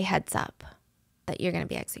 2-day heads up that you're going to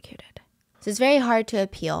be executed. So it's very hard to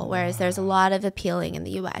appeal, whereas there's a lot of appealing in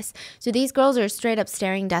the US. So these girls are straight up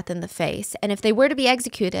staring death in the face. And if they were to be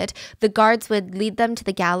executed, the guards would lead them to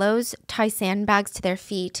the gallows, tie sandbags to their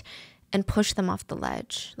feet, and push them off the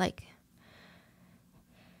ledge, like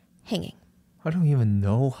hanging. I don't even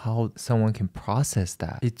know how someone can process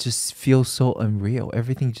that. It just feels so unreal.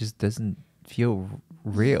 Everything just doesn't feel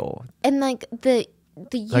real. And like the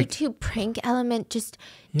YouTube prank element just,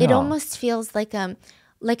 it almost feels like an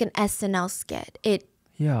SNL skit.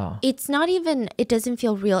 It's not even, it doesn't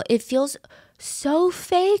feel real. It feels so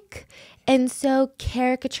fake and so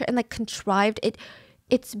caricature and like contrived.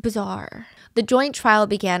 It's bizarre. The joint trial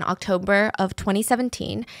began October of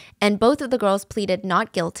 2017, and both of the girls pleaded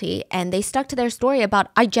not guilty, and they stuck to their story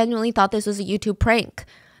about, I genuinely thought this was a YouTube prank.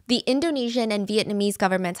 The Indonesian and Vietnamese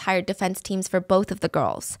governments hired defense teams for both of the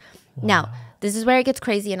girls. Wow. Now, this is where it gets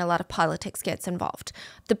crazy and a lot of politics gets involved.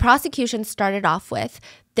 The prosecution started off with,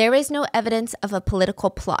 there is no evidence of a political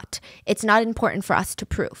plot. It's not important for us to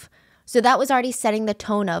prove. So that was already setting the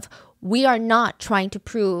tone of, we are not trying to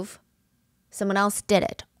prove someone else did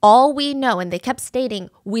it. All we know, and they kept stating,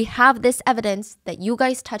 we have this evidence that you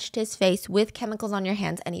guys touched his face with chemicals on your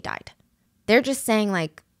hands and he died. They're just saying,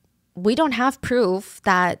 like, we don't have proof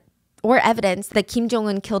that, or evidence that Kim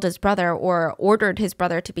Jong-un killed his brother or ordered his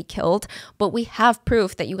brother to be killed, but we have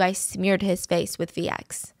proof that you guys smeared his face with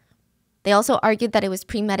VX. They also argued that it was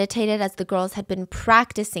premeditated as the girls had been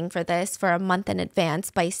practicing for this for a month in advance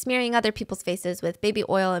by smearing other people's faces with baby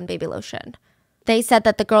oil and baby lotion. They said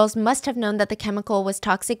that the girls must have known that the chemical was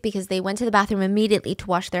toxic because they went to the bathroom immediately to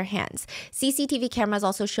wash their hands. CCTV cameras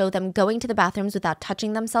also show them going to the bathrooms without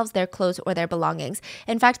touching themselves, their clothes, or their belongings.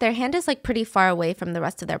 In fact, their hand is like pretty far away from the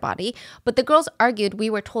rest of their body. But the girls argued we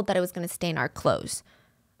were told that it was going to stain our clothes.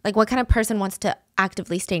 Like, what kind of person wants to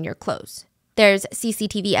actively stain your clothes? There's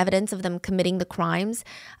CCTV evidence of them committing the crimes.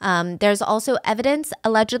 There's also evidence,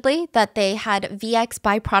 allegedly, that they had VX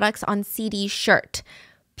byproducts on CD's shirt.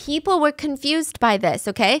 People were confused by this,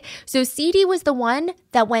 okay? So CD was the one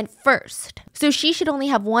that went first. So she should only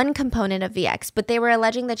have one component of VX, but they were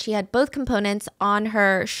alleging that she had both components on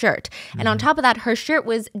her shirt. And on top of that, her shirt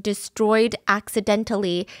was destroyed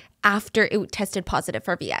accidentally after it tested positive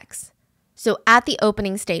for VX. So at the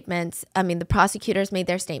opening statements, the prosecutors made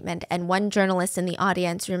their statement, and one journalist in the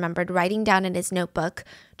audience remembered writing down in his notebook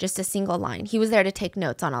just a single line. He was there to take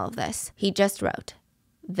notes on all of this. He just wrote,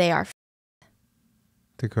 "They are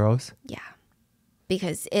the girls?" Yeah,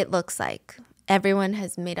 because it looks like everyone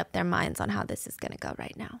has made up their minds on how this is going to go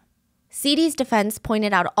right now. CD's defense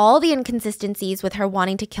pointed out all the inconsistencies with her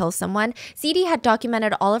wanting to kill someone. CD had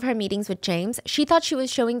documented all of her meetings with James. She thought she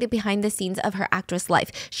was showing the behind the scenes of her actress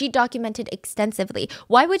life. She documented extensively.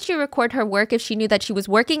 Why would she record her work if she knew that she was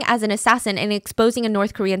working as an assassin and exposing a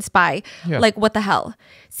North Korean spy? Yeah. Like, what the hell?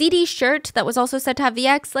 CD's shirt that was also said to have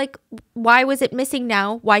VX, like, why was it missing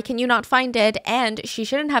now? Why can you not find it? And she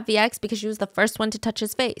shouldn't have VX because she was the first one to touch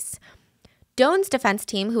his face. Doan's defense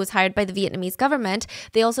team, who was hired by the Vietnamese government,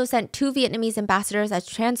 they also sent 2 Vietnamese ambassadors as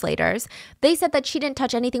translators. They said that she didn't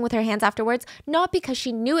touch anything with her hands afterwards, not because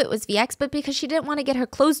she knew it was VX, but because she didn't want to get her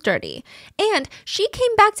clothes dirty. And she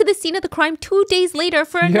came back to the scene of the crime 2 days later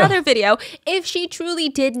for another video. If she truly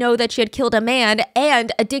did know that she had killed a man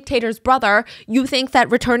and a dictator's brother, you think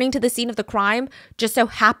that returning to the scene of the crime just so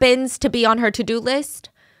happens to be on her to-do list?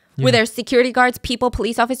 Yeah. Were there security guards, people,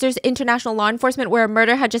 police officers, international law enforcement where a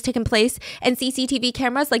murder had just taken place and CCTV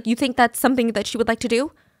cameras? Like, you think that's something that she would like to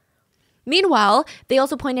do? Meanwhile, they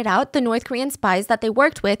also pointed out the North Korean spies that they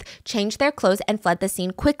worked with changed their clothes and fled the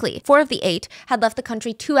scene quickly. 4 of the 8 had left the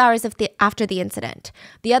country 2 hours after the incident.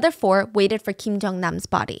 The other 4 waited for Kim Jong-nam's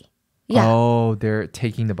body. Yeah. Oh, they're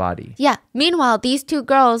taking the body. Yeah. Meanwhile, these 2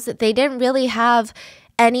 girls, they didn't really have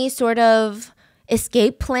any sort of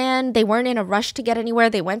escape plan. They weren't in a rush to get anywhere.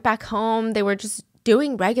 They went back home. They were just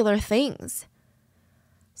doing regular things.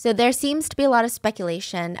 So there seems to be a lot of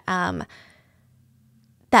speculation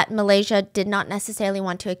that Malaysia did not necessarily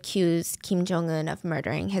want to accuse Kim Jong-un of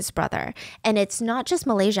murdering his brother. And it's not just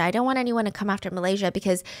Malaysia. I don't want anyone to come after Malaysia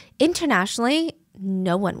because internationally,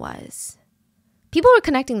 no one was. People were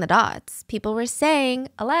connecting the dots. People were saying,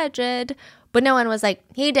 alleged, but no one was like,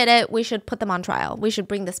 he did it. We should put them on trial. We should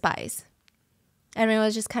bring the spies. Everyone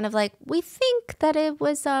was just kind of like, we think that it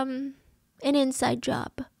was an inside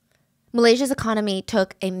job. Malaysia's economy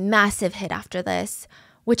took a massive hit after this,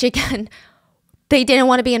 which again, they didn't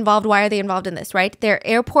want to be involved. Why are they involved in this, right? Their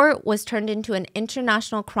airport was turned into an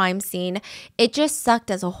international crime scene. It just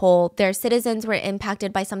sucked as a whole. Their citizens were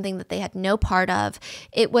impacted by something that they had no part of.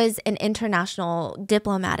 It was an international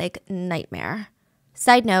diplomatic nightmare.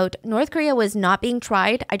 Side note, North Korea was not being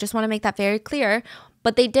tried. I just want to make that very clear.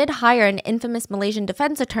 But they did hire an infamous Malaysian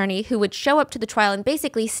defense attorney who would show up to the trial and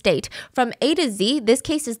basically state, from A to Z, this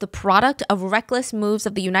case is the product of reckless moves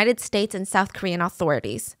of the United States and South Korean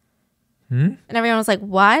authorities. And everyone was like,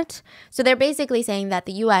 what? So they're basically saying that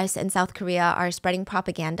the US and South Korea are spreading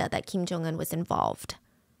propaganda that Kim Jong-un was involved.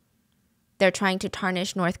 They're trying to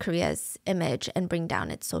tarnish North Korea's image and bring down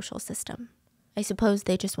its social system. I suppose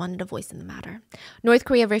they just wanted a voice in the matter. North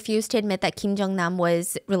Korea refused to admit that Kim Jong-nam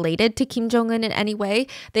was related to Kim Jong-un in any way.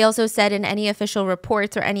 They also said in any official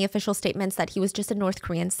reports or any official statements that he was just a North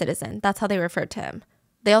Korean citizen. That's how they referred to him.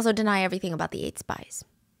 They also deny everything about the 8 spies.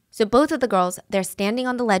 So both of the girls, they're standing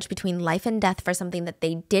on the ledge between life and death for something that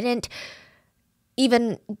they didn't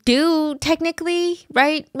even do technically,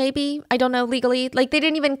 right? Maybe, I don't know, legally. Like, they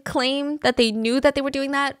didn't even claim that they knew that they were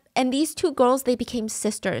doing that. And these two girls, they became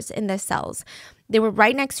sisters in their cells. They were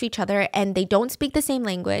right next to each other and they don't speak the same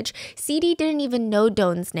language. CD didn't even know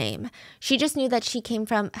Dawn's name. She just knew that she came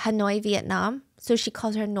from Hanoi, Vietnam. So she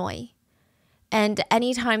called her Noi. And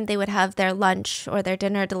anytime they would have their lunch or their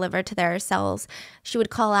dinner delivered to their cells, she would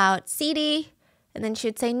call out, CD. And then she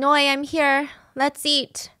would say, Noi, I'm here. Let's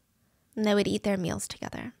eat. And they would eat their meals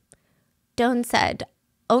together. Dawn said,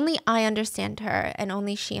 only I understand her and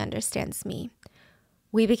only she understands me.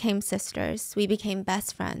 We became sisters. We became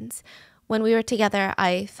best friends. When we were together,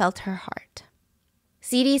 I felt her heart.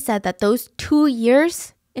 CD said that those 2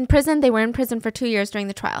 years in prison, they were in prison for 2 years during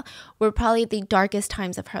the trial, were probably the darkest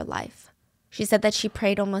times of her life. She said that she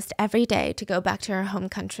prayed almost every day to go back to her home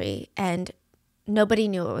country, and nobody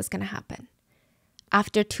knew what was going to happen.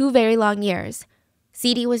 After 2 very long years,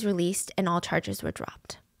 CD was released and all charges were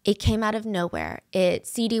dropped. It came out of nowhere.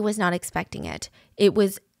 CD was not expecting it. It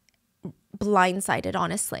was blindsided,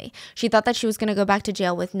 honestly. She thought that she was going to go back to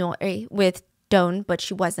jail with Dawn, but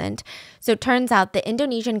she wasn't. So it turns out the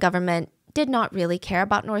Indonesian government did not really care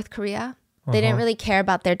about North Korea. They didn't really care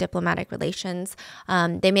about their diplomatic relations.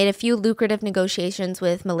 They made a few lucrative negotiations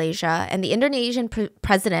with Malaysia, and the Indonesian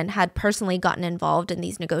president had personally gotten involved in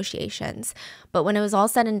these negotiations. But when it was all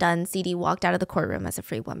said and done, CD walked out of the courtroom as a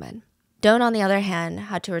free woman. Dawn, on the other hand,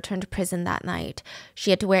 had to return to prison that night. She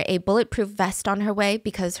had to wear a bulletproof vest on her way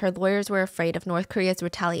because her lawyers were afraid of North Korea's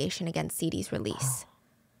retaliation against CD's release.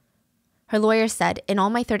 Her lawyer said, in all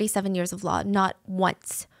my 37 years of law, not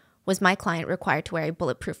once was my client required to wear a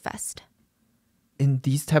bulletproof vest. In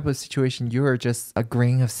these type of situations, you are just a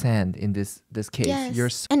grain of sand in this case.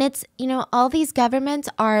 Yes. And it's, all these governments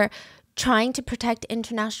are trying to protect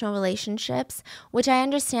international relationships, which I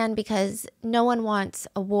understand because no one wants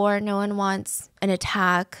a war, no one wants an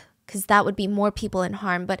attack, because that would be more people in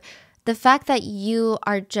harm. But the fact that you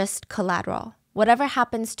are just collateral, whatever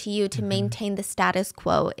happens to you to maintain the status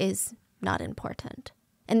quo is not important.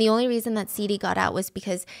 And the only reason that CD got out was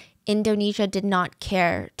because Indonesia did not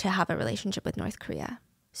care to have a relationship with North Korea.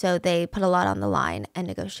 So they put a lot on the line and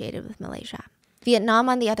negotiated with Malaysia. Vietnam,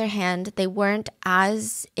 on the other hand, they weren't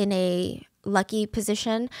as in a lucky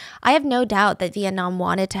position. I have no doubt that Vietnam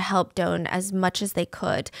wanted to help Dawn as much as they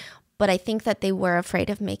could, but I think that they were afraid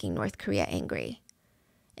of making North Korea angry.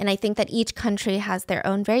 And I think that each country has their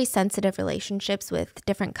own very sensitive relationships with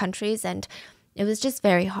different countries, and it was just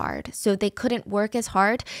very hard. So they couldn't work as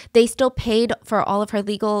hard. They still paid for all of her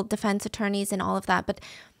legal defense attorneys and all of that, but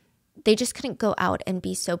they just couldn't go out and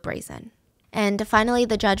be so brazen. And finally,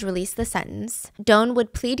 the judge released the sentence. Dawn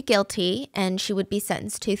would plead guilty and she would be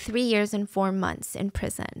sentenced to 3 years and 4 months in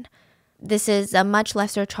prison. This is a much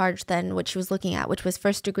lesser charge than what she was looking at, which was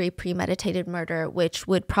first-degree premeditated murder, which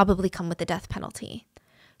would probably come with the death penalty.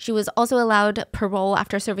 She was also allowed parole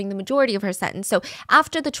after serving the majority of her sentence. So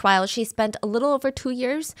after the trial, she spent a little over 2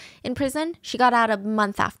 years in prison. She got out a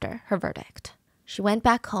month after her verdict. She went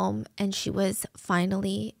back home and she was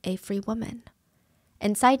finally a free woman.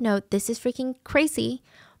 And side note, this is freaking crazy,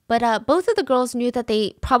 but both of the girls knew that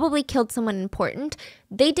they probably killed someone important.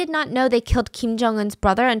 They did not know they killed Kim Jong-un's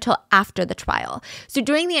brother until after the trial. So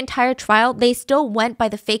during the entire trial, they still went by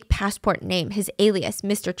the fake passport name, his alias,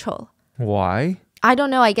 Mr. Chol. Why? I don't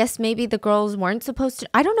know. I guess maybe the girls weren't supposed to.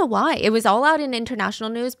 I don't know why. It was all out in international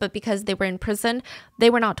news, but because they were in prison, they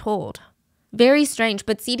were not told. Very strange.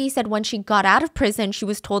 But CD said when she got out of prison, she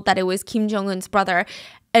was told that it was Kim Jong-un's brother,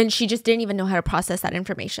 and she just didn't even know how to process that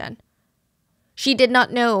information. She did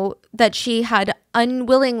not know that she had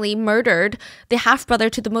unwillingly murdered the half-brother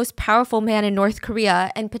to the most powerful man in North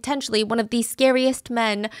Korea and potentially one of the scariest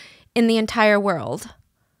men in the entire world.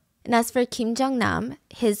 And as for Kim Jong-nam,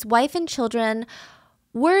 his wife and children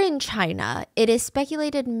were in China. It is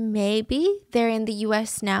speculated maybe they're in the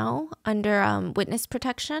US now under witness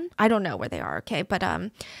protection. I don't know where they are, okay? But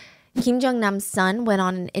Kim Jong-nam's son went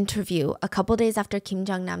on an interview a couple days after Kim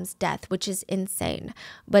Jong-nam's death, which is insane.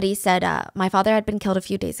 But he said, my father had been killed a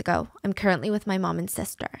few days ago. I'm currently with my mom and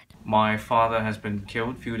sister. My father has been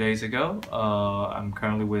killed a few days ago. I'm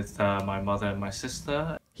currently with my mother and my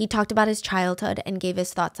sister. He talked about his childhood and gave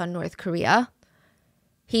his thoughts on North Korea.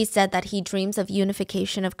 He said that he dreams of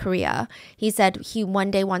unification of Korea. He said he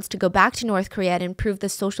one day wants to go back to North Korea and improve the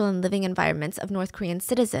social and living environments of North Korean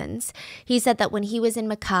citizens. He said that when he was in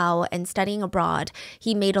Macau and studying abroad,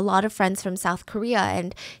 he made a lot of friends from South Korea.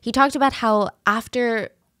 And he talked about how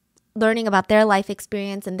after learning about their life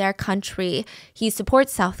experience in their country, he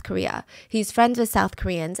supports South Korea. He's friends with South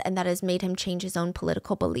Koreans, and that has made him change his own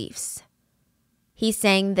political beliefs. He's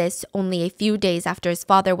saying this only a few days after his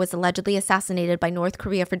father was allegedly assassinated by North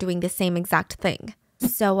Korea for doing the same exact thing.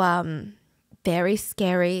 So, very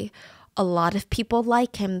scary. A lot of people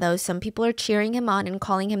like him, though. Some people are cheering him on and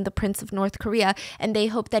calling him the Prince of North Korea, and they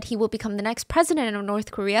hope that he will become the next president of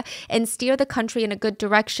North Korea and steer the country in a good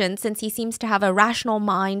direction, since he seems to have a rational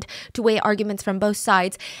mind to weigh arguments from both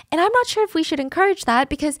sides. And I'm not sure if we should encourage that,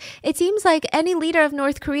 because it seems like any leader of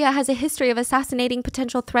North Korea has a history of assassinating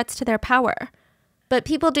potential threats to their power. But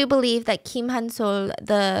people do believe that Kim Han-sol,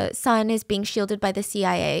 the son, is being shielded by the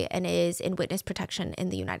CIA and is in witness protection in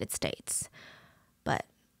the United States. But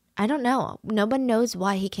I don't know. No one knows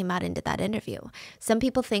why he came out and did that interview. Some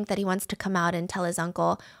people think that he wants to come out and tell his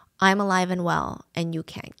uncle, I'm alive and well, and you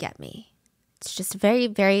can't get me. It's just a very,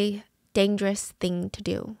 very dangerous thing to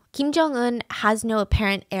do. Kim Jong-un has no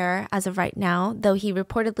apparent heir as of right now, though he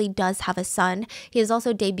reportedly does have a son. He has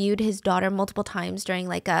also debuted his daughter multiple times during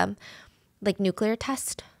like a nuclear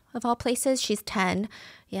test of all places. She's 10.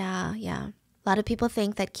 Yeah. A lot of people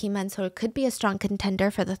think that Kim Han-sol could be a strong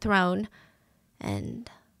contender for the throne. And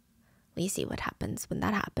we see what happens when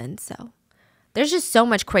that happens. So there's just so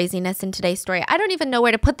much craziness in today's story. I don't even know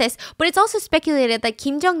where to put this, but it's also speculated that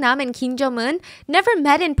Kim Jong-nam and Kim Jong-un never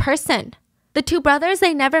met in person. The two brothers,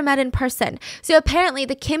 they never met in person. So apparently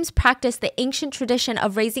the Kims practice the ancient tradition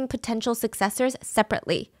of raising potential successors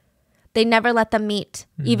separately. They never let them meet,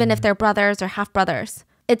 even if they're brothers or half-brothers.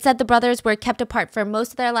 It said the brothers were kept apart for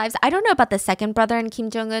most of their lives. I don't know about the second brother and Kim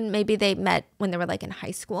Jong-un. Maybe they met when they were like in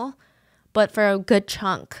high school. But for a good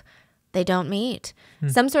chunk, they don't meet.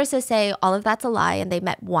 Some sources say all of that's a lie and they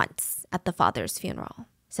met once at the father's funeral.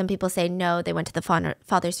 Some people say no, they went to the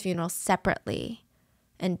father's funeral separately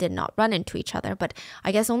and did not run into each other. But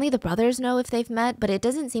I guess only the brothers know if they've met, but it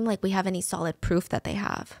doesn't seem like we have any solid proof that they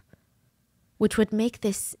have, which would make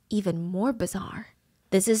this even more bizarre.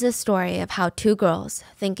 This is a story of how two girls,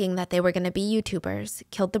 thinking that they were going to be YouTubers,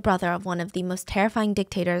 killed the brother of one of the most terrifying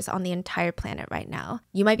dictators on the entire planet right now.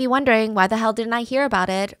 You might be wondering, why the hell didn't I hear about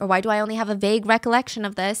it? Or why do I only have a vague recollection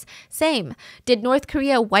of this? Same. Did North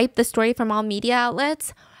Korea wipe the story from all media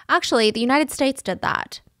outlets? Actually, the United States did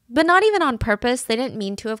that. But not even on purpose. They didn't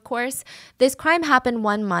mean to, of course. This crime happened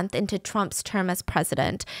 1 month into Trump's term as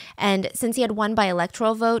president. And since he had won by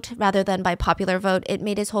electoral vote rather than by popular vote, it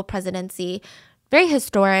made his whole presidency very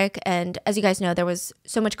historic. And as you guys know, there was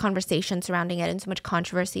so much conversation surrounding it and so much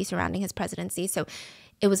controversy surrounding his presidency. So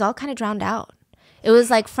it was all kind of drowned out. It was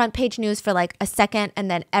like front page news for like a second,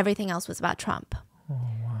 and then everything else was about Trump. Oh,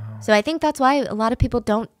 wow. So I think that's why a lot of people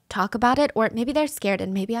don't talk about it, or maybe they're scared,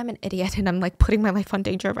 and maybe I'm an idiot and I'm like putting my life on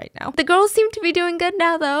danger right now. The girls seem to be doing good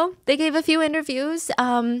now, though. They gave a few interviews.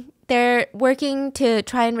 They're working to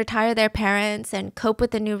try and retire their parents and cope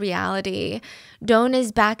with the new reality. Dawn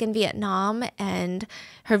is back in Vietnam, and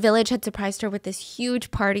her village had surprised her with this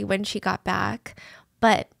huge party when she got back.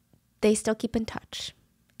 But they still keep in touch,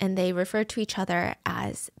 and they refer to each other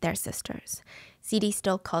as their sisters. CD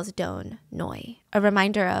still calls Dawn Noi, a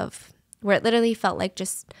reminder of where it literally felt like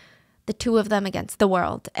just the two of them against the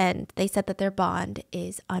world. And they said that their bond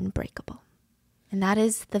is unbreakable. And that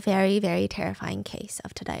is the very, very terrifying case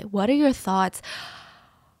of today. What are your thoughts?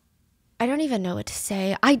 I don't even know what to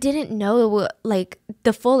say. I didn't know like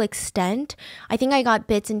the full extent. I think I got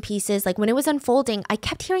bits and pieces. Like when it was unfolding, I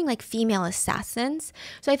kept hearing like female assassins.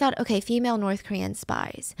 So I thought, okay, female North Korean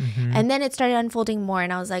spies. And then it started unfolding more.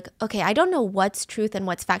 And I was like, okay, I don't know what's truth and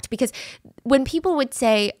what's fact. Because when people would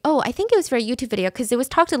say, oh, I think it was for a YouTube video, because it was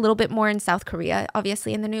talked a little bit more in South Korea,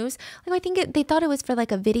 obviously in the news. Like I think they thought it was for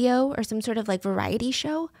like a video or some sort of like variety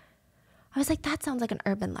show. I was like, that sounds like an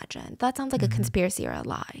urban legend. That sounds like a conspiracy or a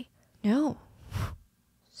lie. No.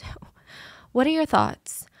 So, what are your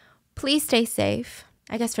thoughts? Please stay safe.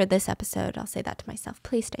 I guess for this episode, I'll say that to myself.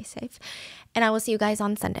 Please stay safe. And I will see you guys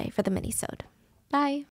on Sunday for the mini-sode. Bye.